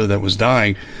to a mother that was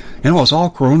dying, and it was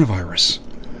all coronavirus.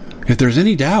 If there's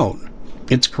any doubt,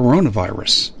 it's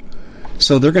coronavirus.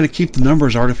 So they're going to keep the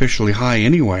numbers artificially high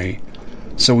anyway,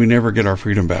 so we never get our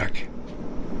freedom back.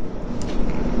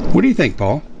 What do you think,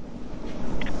 Paul?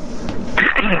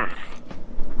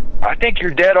 I think you're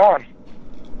dead on.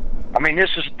 I mean, this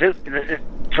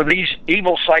for these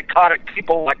evil, psychotic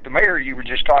people like the mayor you were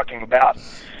just talking about,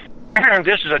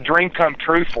 this is a dream come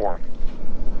true for them.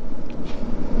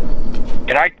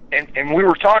 And we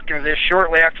were talking to this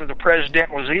shortly after the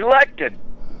president was elected.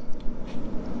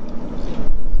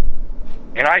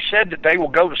 And I said that they will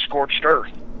go to scorched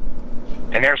earth.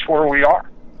 And that's where we are.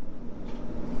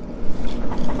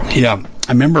 Yeah,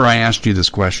 I remember I asked you this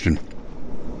question.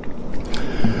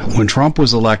 When Trump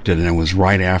was elected, and it was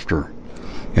right after,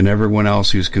 and everyone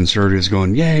else who's conservative is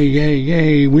going, yay, yay,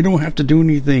 yay, we don't have to do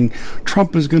anything.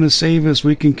 Trump is going to save us.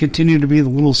 We can continue to be the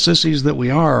little sissies that we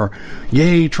are.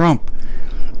 Yay, Trump.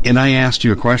 And I asked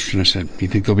you a question. I said, you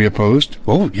think they'll be opposed?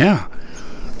 Oh, yeah.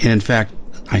 And in fact,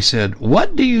 I said,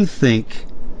 what do you think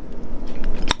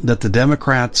that the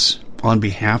Democrats, on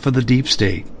behalf of the deep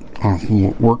state,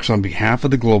 who works on behalf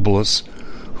of the globalists,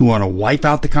 who want to wipe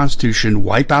out the Constitution,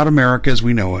 wipe out America as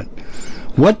we know it,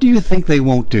 what do you think they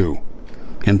won't do?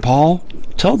 And Paul,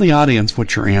 tell the audience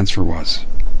what your answer was.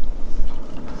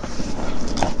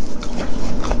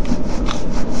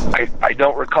 I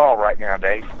don't recall right now,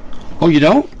 Dave. Oh, you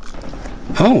don't?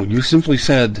 Oh, you simply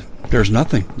said there's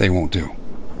nothing they won't do.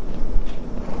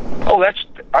 Oh,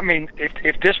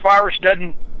 if this virus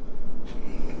doesn't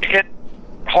hit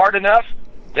hard enough,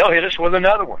 they'll hit us with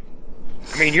another one.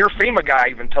 I mean, your FEMA guy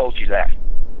even told you that.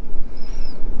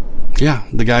 Yeah,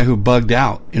 the guy who bugged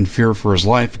out in fear for his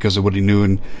life because of what he knew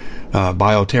in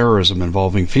bioterrorism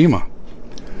involving FEMA.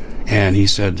 And he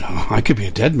said, I could be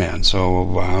a dead man,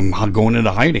 so I'm going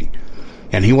into hiding.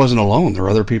 And he wasn't alone. There were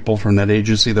other people from that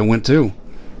agency that went too,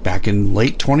 back in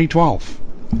late 2012.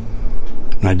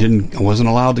 And I wasn't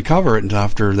allowed to cover it until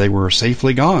after they were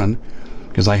safely gone,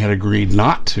 because I had agreed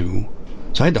not to.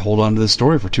 So I had to hold on to this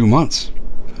story for 2 months.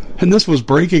 And this was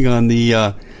breaking on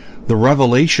the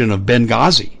revelation of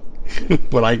Benghazi.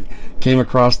 When I came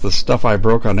across the stuff I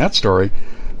broke on that story,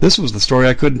 this was the story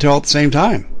I couldn't tell at the same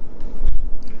time.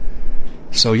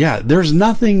 So yeah, there's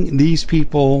nothing these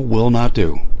people will not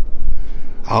do.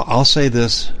 I'll say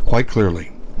this quite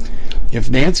clearly. If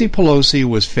Nancy Pelosi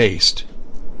was faced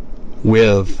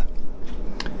with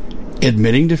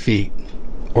admitting defeat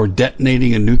or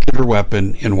detonating a nuclear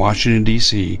weapon in Washington,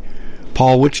 D.C.,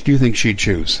 Paul, which do you think she'd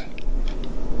choose?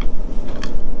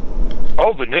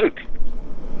 Oh, the nuke.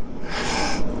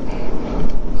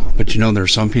 But you know,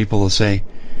 there's some people that say,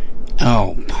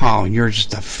 oh, Paul, you're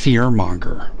just a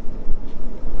fearmonger.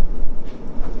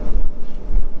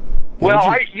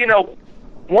 Well,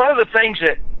 one of the things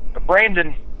that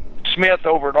Brandon Smith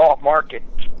over at Alt Market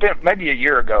spent maybe a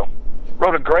year ago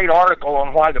wrote a great article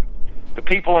on why the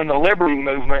people in the liberty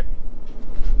movement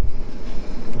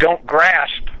don't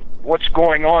grasp what's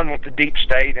going on with the deep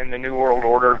state and the New World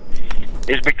Order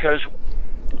is because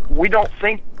we don't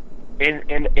think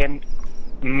in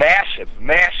massive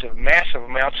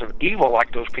amounts of evil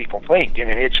like those people think. And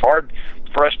it's hard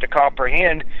for us to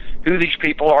comprehend who these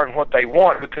people are and what they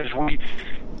want, because we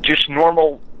just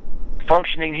normal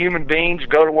functioning human beings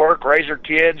go to work, raise our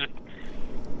kids,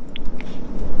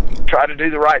 try to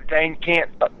do the right thing. Can't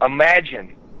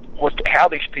imagine how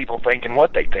these people think and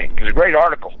what they think. It's a great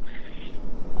article,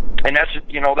 and that's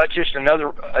just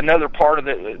another part of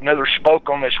another spoke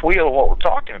on this wheel of what we're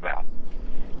talking about.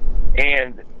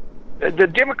 And the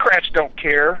Democrats don't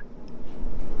care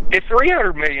if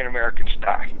 300 million Americans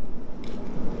die.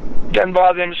 Doesn't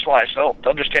bother them the slightest.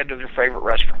 They'll just head to their favorite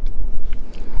restaurant.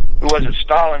 Who was it?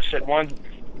 Stalin said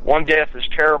one death is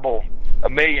terrible, a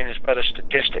million is but a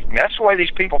statistic. And that's the way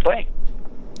these people think.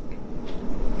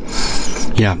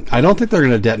 Yeah, I don't think they're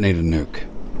going to detonate a nuke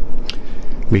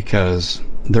because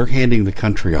they're handing the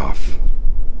country off.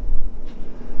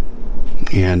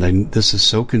 And this is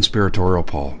so conspiratorial,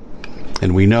 Paul.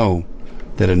 And we know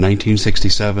that in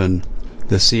 1967,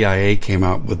 the CIA came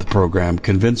out with the program,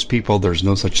 convinced people there's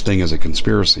no such thing as a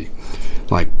conspiracy.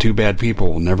 Like, two bad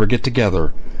people will never get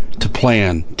together to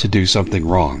plan to do something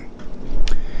wrong.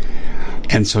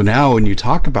 And so now when you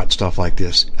talk about stuff like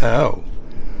this,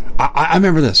 I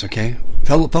remember this, okay?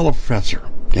 Fellow professor,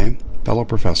 okay? Fellow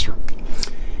professor.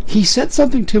 He said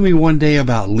something to me one day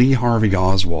about Lee Harvey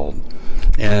Oswald.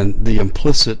 And the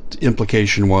implicit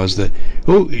implication was that,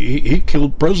 he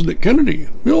killed President Kennedy.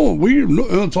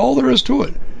 That's all there is to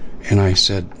it. And I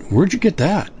said, where'd you get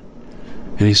that?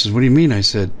 And he says, what do you mean? I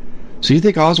said, so you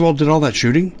think Oswald did all that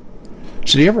shooting?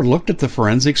 So you ever looked at the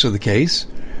forensics of the case?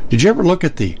 Did you ever look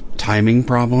at the timing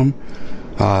problem?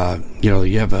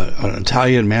 You have an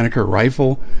Italian Manicure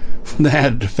rifle that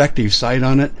had a defective sight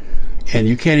on it, and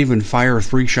you can't even fire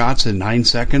 3 shots in 9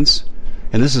 seconds,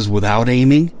 and this is without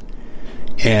aiming.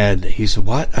 And he said,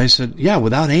 what? I said, yeah,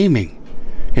 without aiming.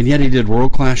 And yet he did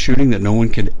world-class shooting that no one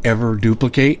could ever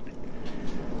duplicate.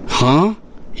 Huh?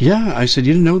 Yeah. I said,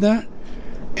 you didn't know that?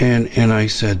 And I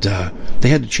said, they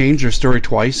had to change their story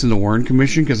twice in the Warren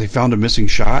Commission because they found a missing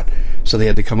shot, so they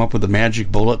had to come up with a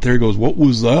magic bullet. There he goes, what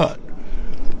was that?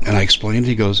 And I explained,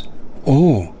 he goes,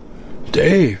 oh,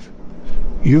 Dave,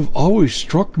 you've always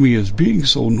struck me as being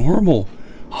so normal.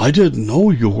 I didn't know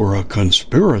you were a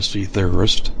conspiracy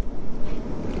theorist.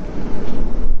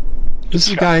 This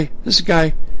is a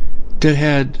guy that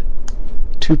had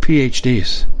 2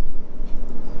 PhDs.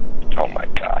 Oh my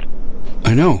God!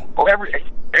 I know. Well,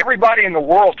 everybody in the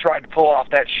world tried to pull off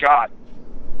that shot.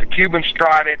 The Cubans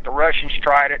tried it. The Russians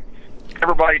tried it.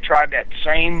 Everybody tried that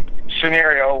same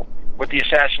scenario with the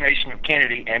assassination of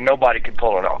Kennedy, and nobody could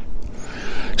pull it off.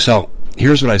 So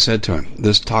here's what I said to him.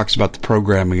 This talks about the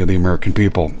programming of the American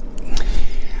people.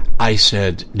 I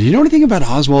said, do you know anything about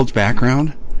Oswald's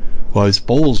background? Well, I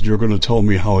suppose you're going to tell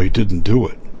me how he didn't do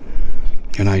it.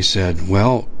 And I said,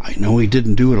 well, I know he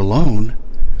didn't do it alone.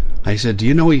 I said, do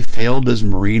you know he failed his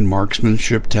Marine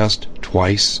marksmanship test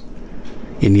twice?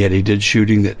 And yet he did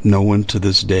shooting that no one to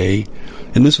this day,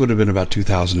 and this would have been about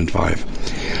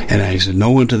 2005. And I said,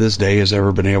 no one to this day has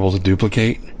ever been able to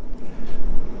duplicate.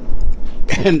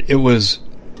 And it was,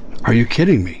 are you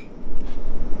kidding me?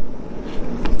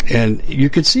 And you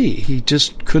could see he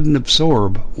just couldn't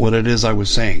absorb what it is I was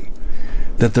saying.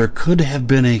 That there could have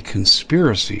been a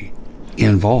conspiracy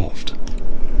involved.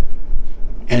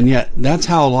 And yet, that's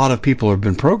how a lot of people have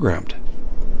been programmed.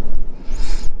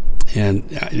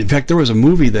 And in fact, there was a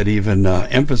movie that even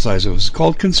emphasized it. It was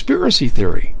called Conspiracy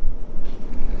Theory.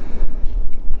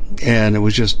 And it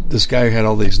was just this guy who had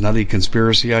all these nutty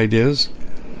conspiracy ideas.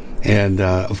 And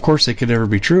of course, they could never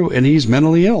be true. And he's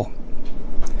mentally ill.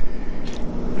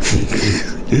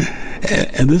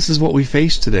 And this is what we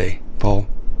face today, Paul.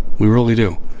 We really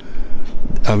do.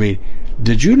 I mean,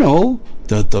 did you know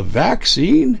that the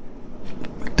vaccine,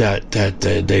 that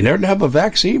they didn't have a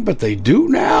vaccine, but they do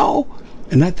now?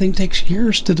 And that thing takes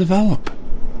years to develop.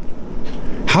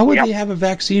 How would they have a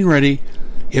vaccine ready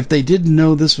if they didn't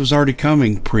know this was already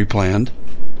coming pre-planned?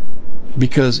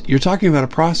 Because you're talking about a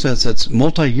process that's a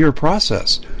multi-year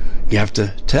process. You have to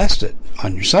test it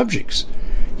on your subjects.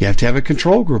 You have to have a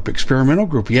control group, experimental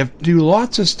group. You have to do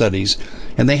lots of studies,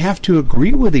 and they have to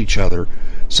agree with each other.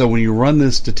 So when you run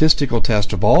this statistical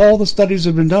test of all the studies that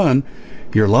have been done,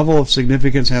 your level of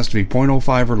significance has to be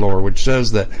 0.05 or lower, which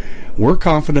says that we're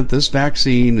confident this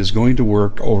vaccine is going to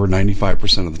work over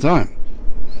 95% of the time.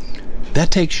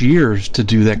 That takes years to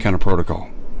do that kind of protocol.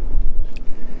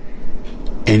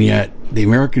 And yet, the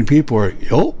American people are,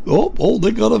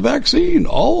 they got a vaccine.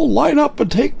 I'll line up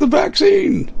and take the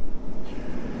vaccine.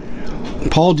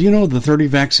 Paul, do you know the 30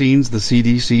 vaccines the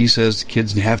CDC says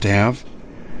kids have to have?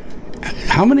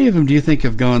 How many of them do you think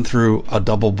have gone through a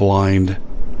double-blind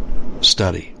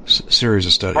study, series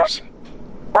of studies?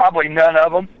 Probably none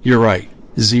of them. You're right.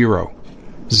 Zero.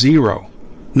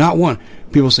 Not one.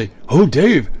 People say, oh,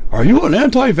 Dave, are you an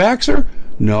anti-vaxxer?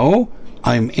 No,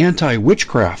 I'm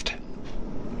anti-witchcraft.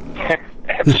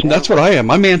 Absolutely. That's what I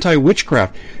am. I'm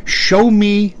anti-witchcraft. Show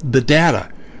me the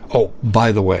data. Oh,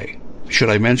 by the way, should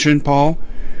I mention, Paul,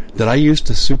 that I used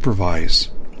to supervise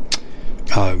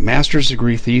a master's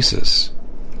degree thesis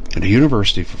at a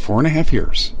university for 4.5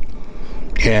 years,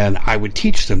 and I would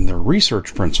teach them their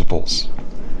research principles.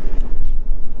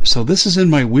 So this is in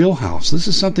my wheelhouse. This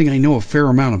is something I know a fair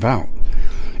amount about.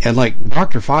 And like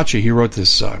Dr. Fauci, he wrote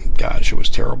this, gosh, it was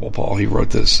terrible, Paul. He wrote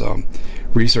this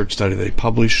research study that he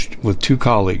published with 2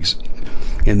 colleagues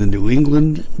in the New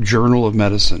England Journal of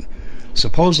Medicine,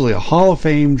 supposedly a Hall of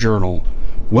Fame journal,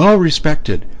 well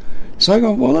respected. So I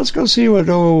go, well, let's go see what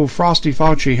Frosty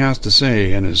Fauci has to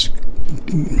say. And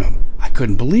I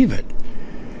couldn't believe it.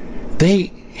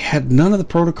 They had none of the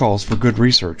protocols for good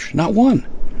research, not one.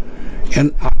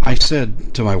 And I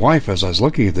said to my wife as I was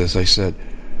looking at this, I said,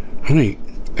 honey,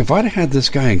 if I'd have had this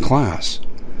guy in class,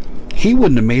 he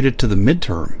wouldn't have made it to the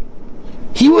midterm.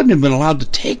 He wouldn't have been allowed to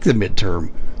take the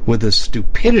midterm with the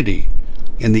stupidity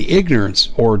and the ignorance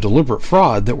or deliberate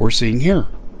fraud that we're seeing here.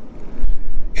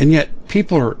 And yet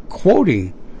people are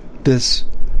quoting this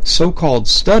so-called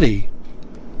study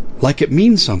like it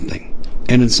means something.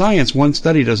 And in science, one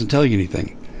study doesn't tell you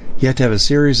anything. You have to have a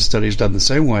series of studies done the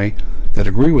same way that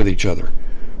agree with each other.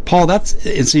 Paul,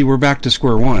 and see, we're back to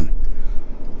square one.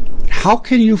 How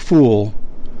can you fool,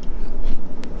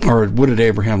 or what did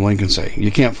Abraham Lincoln say?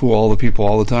 You can't fool all the people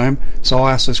all the time. So I'll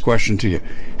ask this question to you.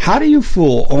 How do you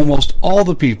fool almost all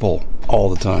the people all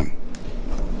the time?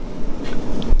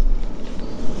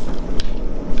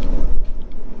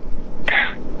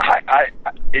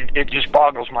 It just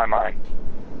boggles my mind.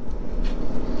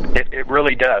 It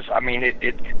really does. I mean,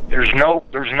 there's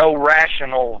no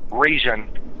rational reason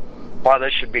why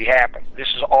this should be happening. This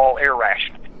is all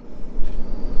irrational.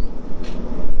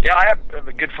 Yeah, I have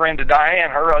a good friend of Diane.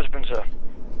 Her husband's a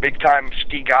big-time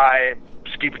ski guy,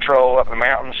 ski patrol up in the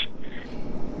mountains.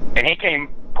 And he came,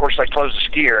 of course, they closed the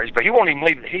ski areas, but he won't even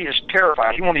leave. He is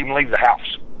terrified. He won't even leave the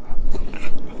house.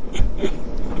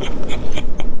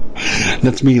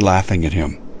 That's me laughing at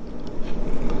him.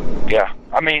 Yeah.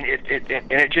 I mean,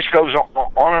 it just goes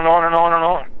on and on and on and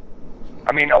on.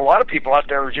 I mean, a lot of people out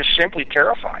there are just simply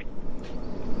terrified.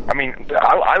 I mean,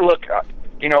 I look,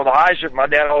 the eyes, my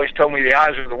dad always told me the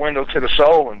eyes are the window to the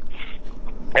soul, and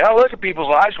I look at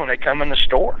people's eyes when they come in the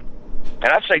store.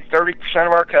 And I'd say 30%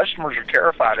 of our customers are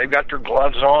terrified. They've got their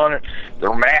gloves on, and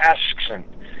their masks,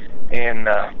 and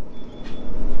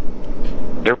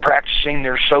they're practicing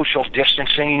their social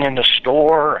distancing in the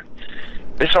store.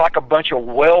 This is like a bunch of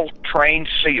well-trained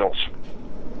SEALs.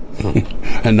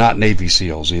 And not Navy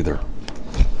SEALs either.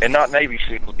 And not Navy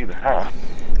SEALs either, huh?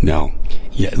 No.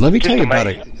 Yeah, let me tell you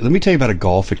about a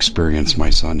golf experience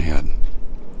my son had.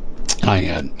 I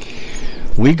had.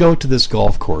 We go to this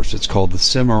golf course. It's called the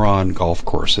Cimarron Golf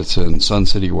Course. It's in Sun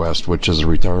City West, which is a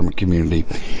retirement community.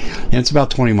 And it's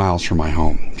about 20 miles from my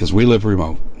home because we live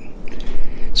remote.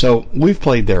 So we've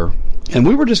played there. And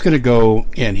we were just going to go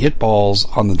and hit balls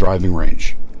on the driving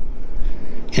range.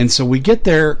 And so we get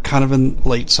there kind of in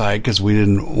late side because we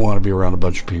didn't want to be around a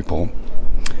bunch of people.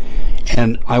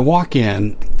 And I walk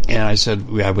in and I said,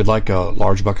 I would like a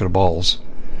large bucket of balls.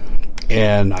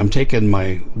 And I'm taking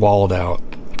my wallet out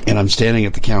and I'm standing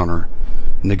at the counter.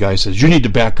 And the guy says, you need to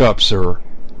back up, sir.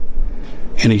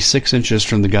 And he's 6 inches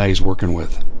from the guy he's working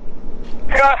with.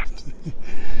 Yeah.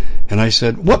 And I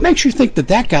said, what makes you think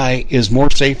that guy is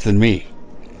more safe than me?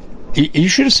 You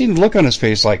should have seen the look on his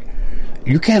face like,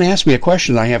 you can't ask me a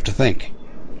question I have to think.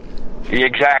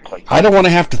 Exactly. I don't want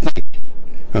to have to think.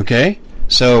 Okay?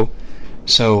 So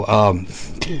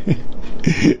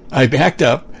I backed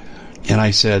up and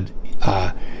I said,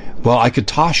 well, I could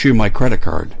toss you my credit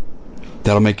card.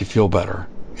 That'll make you feel better.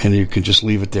 And you can just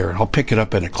leave it there. And I'll pick it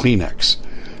up in a Kleenex.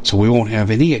 So we won't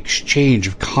have any exchange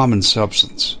of common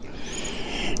substance.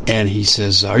 And he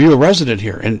says, are you a resident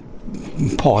here? And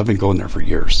Paul, I've been going there for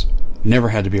years. Never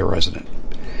had to be a resident.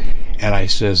 And I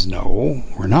says, no,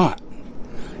 we're not.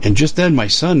 And just then my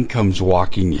son comes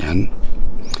walking in.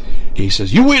 He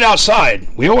says, you wait outside.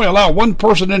 We only allow one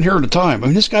person in here at a time. I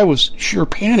mean, this guy was sure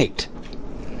panicked.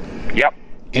 Yep.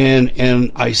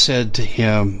 And I said to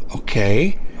him,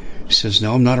 okay. He says,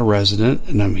 no, I'm not a resident.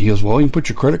 And he goes, well, you can put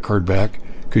your credit card back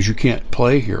because you can't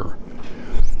play here.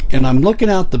 And I'm looking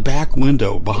out the back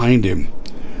window behind him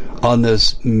on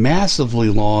this massively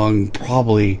long,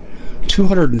 probably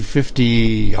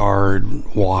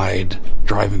 250-yard wide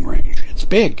driving range. It's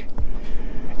big.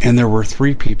 And there were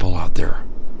 3 people out there.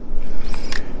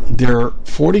 They're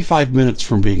 45 minutes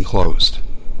from being closed.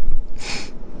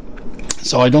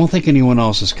 So I don't think anyone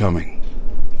else is coming.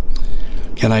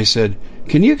 And I said,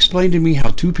 can you explain to me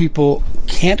how 2 people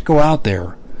can't go out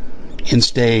there and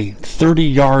stay 30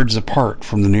 yards apart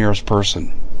from the nearest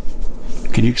person.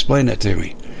 Can you explain that to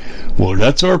me? Well,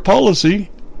 that's our policy.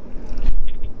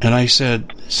 And I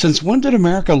said, since when did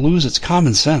America lose its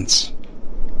common sense?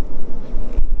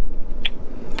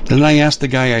 Then I asked the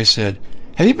guy, I said,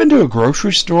 have you been to a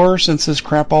grocery store since this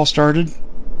crap all started?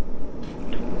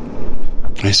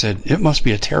 I said, it must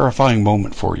be a terrifying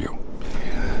moment for you.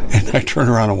 And I turned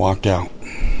around and walked out.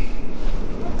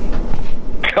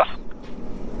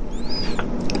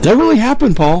 That really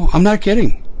happened, Paul. I'm not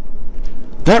kidding.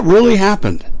 That really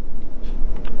happened.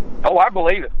 Oh, I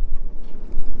believe it.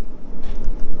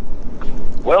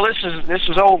 Well, this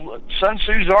is old Sun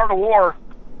Tzu's Art of War.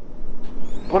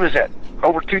 What is that?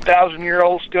 Over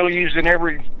 2,000-year-old, still used in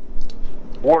every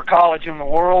war college in the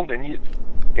world, and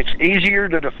it's easier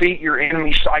to defeat your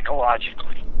enemy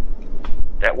psychologically.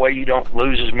 That way, you don't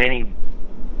lose as many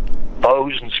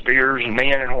bows and spears and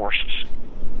men and horses.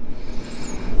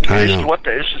 I know.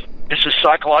 This is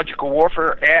psychological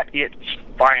warfare at its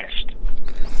finest.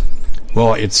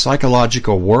 Well, it's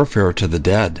psychological warfare to the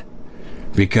dead,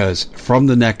 because from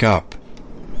the neck up,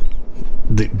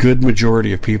 the good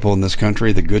majority of people in this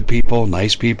country, the good people,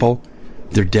 nice people,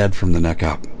 they're dead from the neck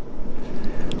up.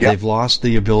 Yep. They've lost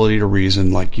the ability to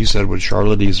reason, like you said with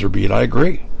Charlotte Iserbyt. I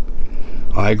agree.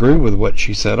 I agree with what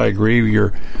she said. I agree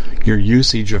with your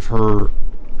usage of her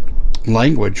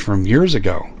language from years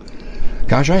ago.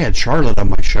 Gosh, I had Charlotte on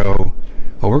my show.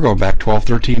 Well, we're going back 12,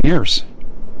 13 years.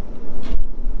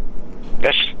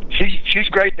 She's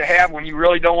great to have when you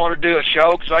really don't want to do a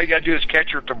show, because all you got to do is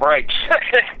catch her at the breaks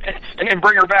and then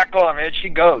bring her back on, man. She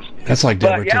goes. That's like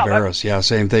Deborah Tavares. Yeah,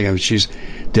 same thing. I mean,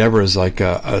 Deborah's like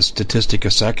a statistic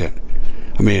a second.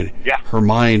 I mean, her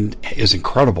mind is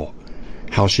incredible.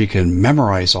 How she can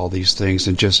memorize all these things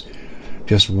and just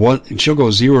she'll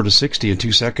go 0 to 60 in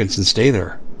 2 seconds and stay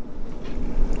there.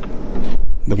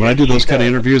 But when I do those kind of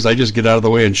interviews, I just get out of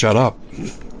the way and shut up.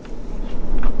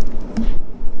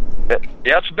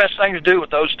 Yeah, it's the best thing to do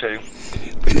with those two.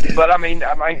 But I mean,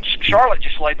 Charlotte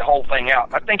just laid the whole thing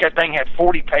out. I think that thing had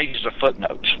 40 pages of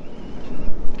footnotes.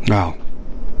 Wow.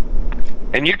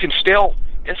 And you can still,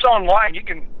 it's online. You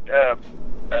can,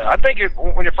 I think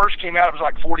when it first came out, it was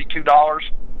like $42.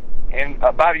 And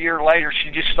about a year later, she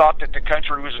just thought that the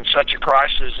country was in such a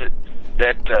crisis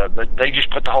that they just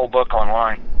put the whole book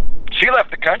online. She left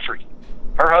the country.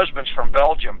 Her husband's from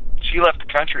Belgium. She left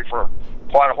the country for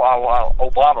quite a while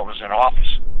Obama was in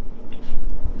office.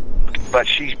 But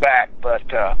she's back. But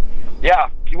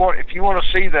if you want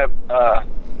to see the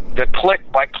click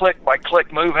by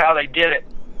click move, how they did it,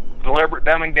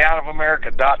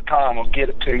 DeliberateDumbingDownOfAmerica.com will get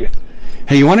it to you.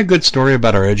 Hey, you want a good story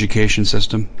about our education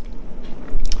system?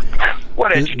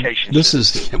 What education? This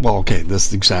is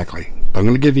exactly. I'm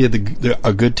going to give you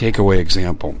a good takeaway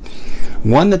example.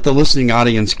 One that the listening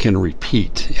audience can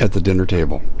repeat at the dinner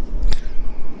table.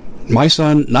 My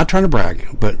son, not trying to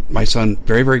brag, but my son,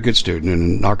 very, very good student,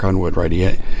 and knock on wood, right?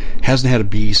 He hasn't had a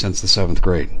B since the 7th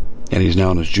grade, and he's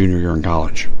now in his junior year in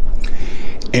college.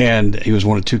 And he was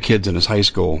one of 2 kids in his high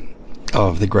school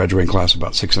of the graduating class,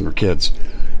 about 600 kids,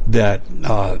 that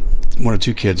one of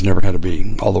 2 kids never had a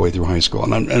B all the way through high school.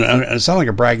 And I sound like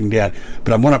a bragging dad,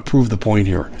 but I want to prove the point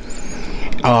here.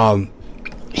 And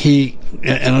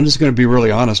I'm just going to be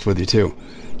really honest with you, too.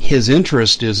 His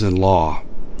interest is in law.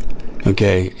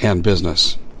 Okay, and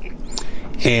business.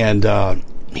 And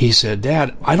he said,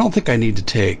 Dad, I don't think I need to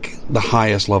take the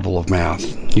highest level of math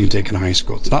you can take in high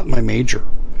school. It's not my major.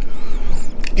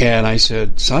 And I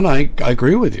said, son, I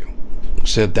agree with you. I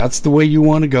said, that's the way you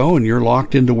want to go, and you're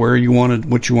locked into what you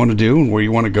want to do and where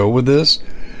you want to go with this.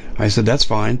 I said, that's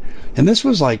fine. And this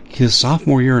was like his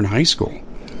sophomore year in high school.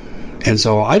 And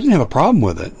so I didn't have a problem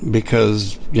with it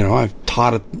because, I've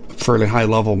taught at a fairly high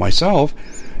level myself.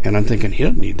 And I'm thinking, he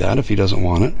doesn't need that if he doesn't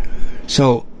want it.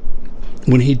 So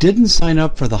when he didn't sign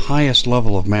up for the highest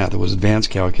level of math, it was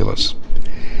advanced calculus,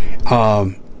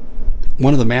 one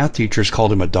of the math teachers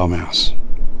called him a dumbass.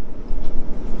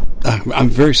 I'm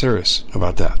very serious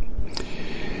about that.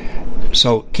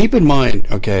 So keep in mind,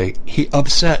 okay, he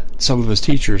upset some of his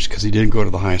teachers because he didn't go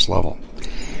to the highest level.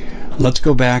 Let's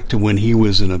go back to when he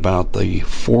was in about the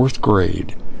 5th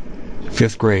grade,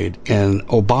 and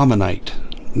Obama night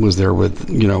was there with,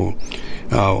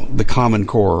 the Common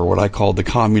Core, or what I call the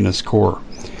Communist Core.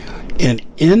 And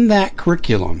in that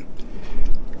curriculum,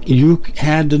 you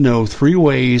had to know 3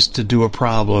 ways to do a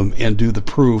problem and do the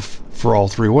proof for all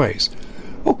 3 ways.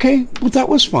 Okay, well, that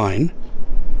was fine.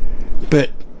 But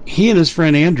he and his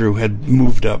friend Andrew had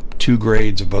moved up 2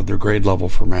 grades above their grade level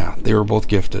for math. They were both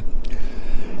gifted.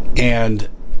 And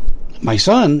my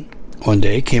son, one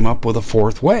day, came up with a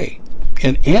 4th way.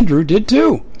 And Andrew did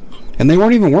too. And they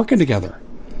weren't even working together.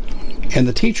 And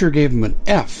the teacher gave him an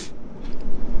F.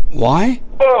 Why?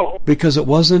 Oh. Because it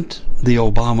wasn't the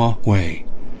Obama way.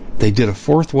 They did a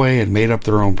fourth way and made up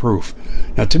their own proof.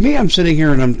 Now, to me, I'm sitting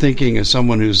here and I'm thinking, as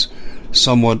someone who's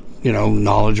somewhat,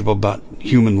 knowledgeable about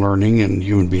human learning and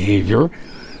human behavior,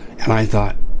 and I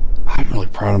thought, I'm really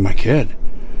proud of my kid.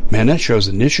 Man, that shows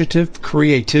initiative,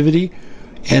 creativity,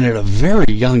 and at a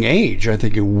very young age, I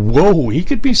think, whoa, he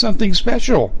could be something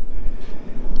special.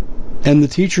 And the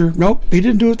teacher, nope, he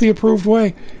didn't do it the approved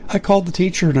way. I called the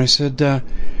teacher and I said,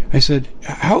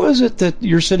 how is it that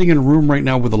you're sitting in a room right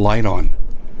now with a light on?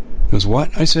 He goes,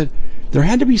 what? I said, there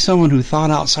had to be someone who thought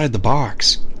outside the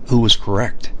box who was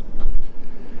correct.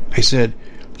 I said,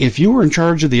 if you were in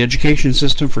charge of the education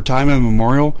system for time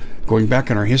immemorial, going back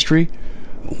in our history,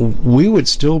 we would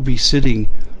still be sitting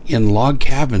in log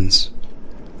cabins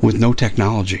with no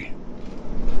technology.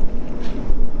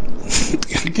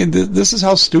 This is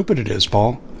how stupid it is,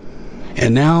 Paul.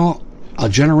 And now a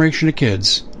generation of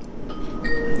kids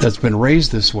that's been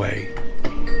raised this way,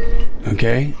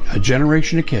 okay? A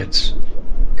generation of kids.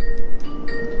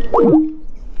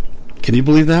 Can you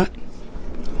believe that?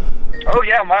 Oh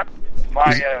yeah, my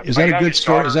is that a good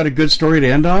story? Daughter, is that a good story to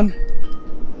end on?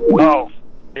 Oh,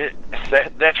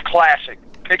 that's classic.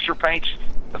 Picture paints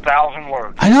 1,000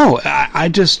 words. I know.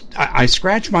 I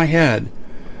scratch my head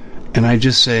and I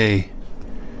just say,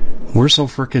 we're so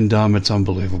freaking dumb, it's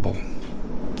unbelievable.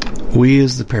 We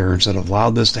as the parents that have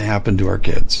allowed this to happen to our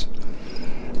kids.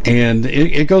 And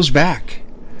it goes back.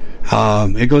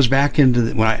 It goes back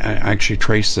into when I actually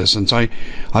trace this. And so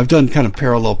I've done kind of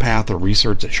parallel path of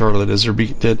research that Charlotte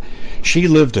Iserbyt did. She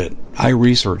lived it. I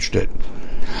researched it.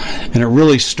 And it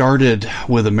really started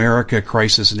with America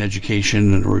Crisis in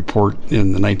Education and a report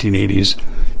in the 1980s.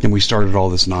 And we started all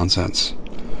this nonsense.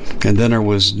 And then there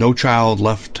was No Child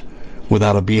Left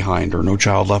Without a Behind, or No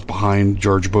Child Left Behind,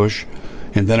 George Bush.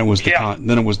 And then it was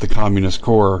the Communist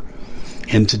Core.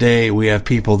 And today we have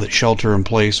people that shelter in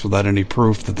place without any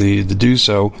proof that they need to do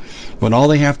so, when all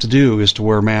they have to do is to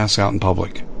wear masks out in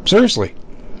public. Seriously.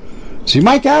 See,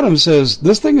 Mike Adams says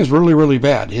this thing is really, really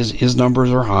bad. His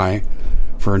numbers are high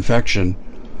for infection,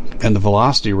 and the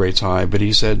velocity rate's high, but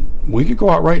he said, we could go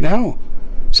out right now,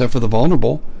 except for the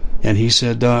vulnerable. And he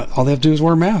said, all they have to do is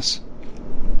wear masks.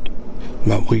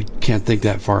 But we can't think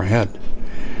that far ahead.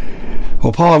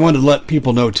 Well, Paul, I wanted to let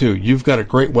people know, too, you've got a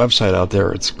great website out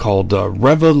there. It's called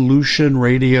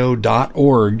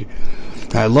revolutionradio.org.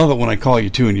 I love it when I call you,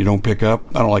 too, and you don't pick up.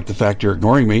 I don't like the fact you're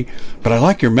ignoring me, but I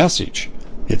like your message.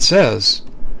 It says,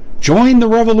 join the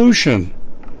revolution.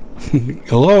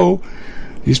 Hello?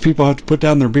 These people have to put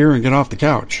down their beer and get off the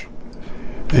couch.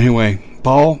 Anyway,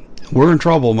 Paul, we're in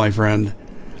trouble, my friend,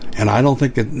 and I don't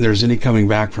think that there's any coming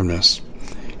back from this.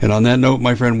 And on that note,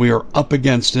 my friend, we are up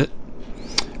against it.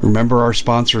 Remember our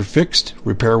sponsor, Fixed,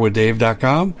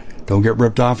 repairwithdave.com. Don't get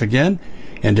ripped off again.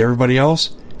 And to everybody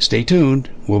else, stay tuned.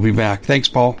 We'll be back. Thanks,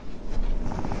 Paul.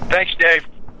 Thanks, Dave.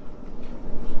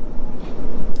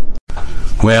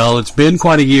 Well, it's been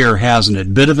quite a year, hasn't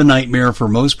it? Bit of a nightmare for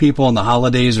most people, and the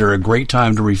holidays are a great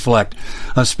time to reflect,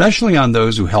 especially on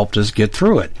those who helped us get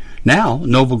through it. Now,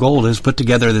 Noble Gold has put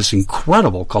together this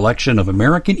incredible collection of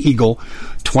American Eagle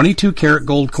 22-karat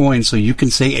gold coins, so you can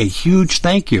say a huge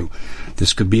thank you.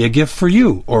 This could be a gift for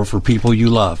you or for people you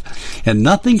love. And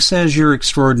nothing says you're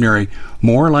extraordinary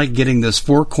more like getting this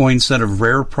 4-coin set of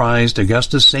rare prized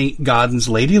Augusta St. Gaudens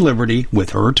Lady Liberty with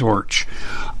her torch.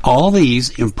 All these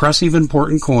impressive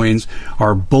important coins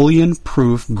are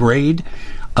bullion-proof grade,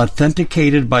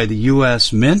 authenticated by the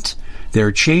U.S. Mint.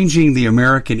 They're changing the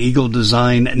American Eagle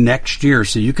design next year,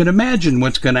 so you can imagine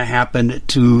what's going to happen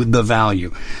to the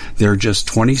value. There are just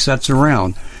 20 sets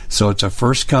around, so it's a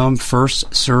first-come,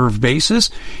 first-served basis.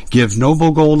 Give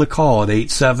Noble Gold a call at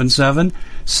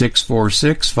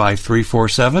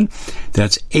 877-646-5347.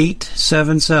 That's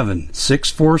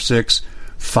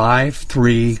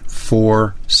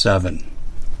 877-646-5347.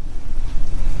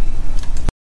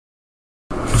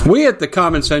 We at the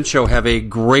Common Sense Show have a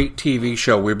great TV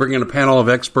show. We bring in a panel of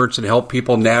experts and help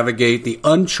people navigate the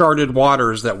uncharted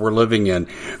waters that we're living in.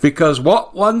 Because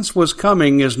what once was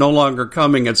coming is no longer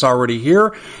coming. It's already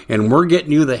here, and we're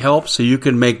getting you the help so you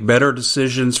can make better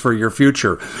decisions for your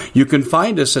future. You can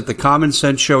find us at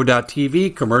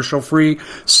thecommonsenseshow.tv, commercial-free,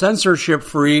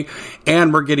 censorship-free,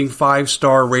 and we're getting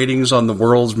 5-star ratings on the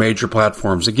world's major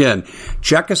platforms. Again,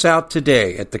 check us out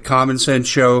today at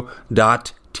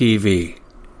thecommonsenseshow.tv.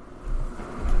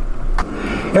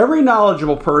 Every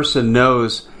knowledgeable person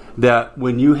knows that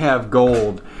when you have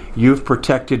gold, you've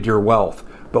protected your wealth.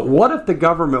 But what if the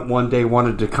government one day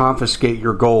wanted to confiscate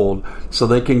your gold so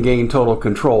they can gain total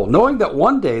control, knowing that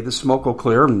one day the smoke will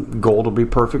clear and gold will be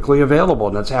perfectly available,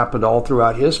 and that's happened all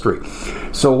throughout history.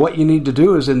 So what you need to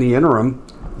do is, in the interim,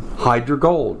 hide your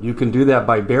gold. You can do that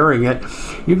by burying it.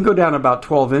 You can go down about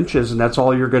 12 inches, and that's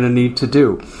all you're going to need to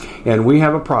do. And we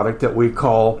have a product that we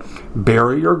call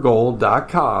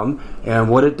buryyourgold.com, and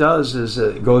what it does is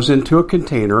it goes into a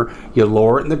container. You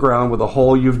lower it in the ground with a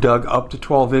hole you've dug up to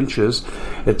 12 inches.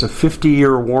 It's a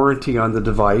 50-year warranty on the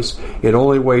device. It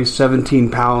only weighs 17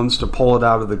 pounds to pull it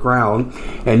out of the ground,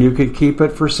 and you can keep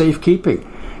it for safekeeping.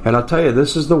 And I'll tell you,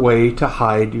 this is the way to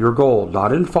hide your gold.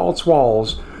 Not in false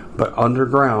walls, but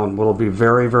underground will be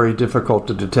very, very difficult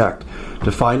to detect.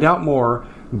 To find out more,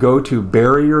 go to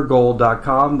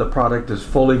buryyourgold.com. The product is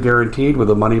fully guaranteed with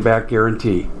a money-back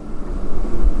guarantee.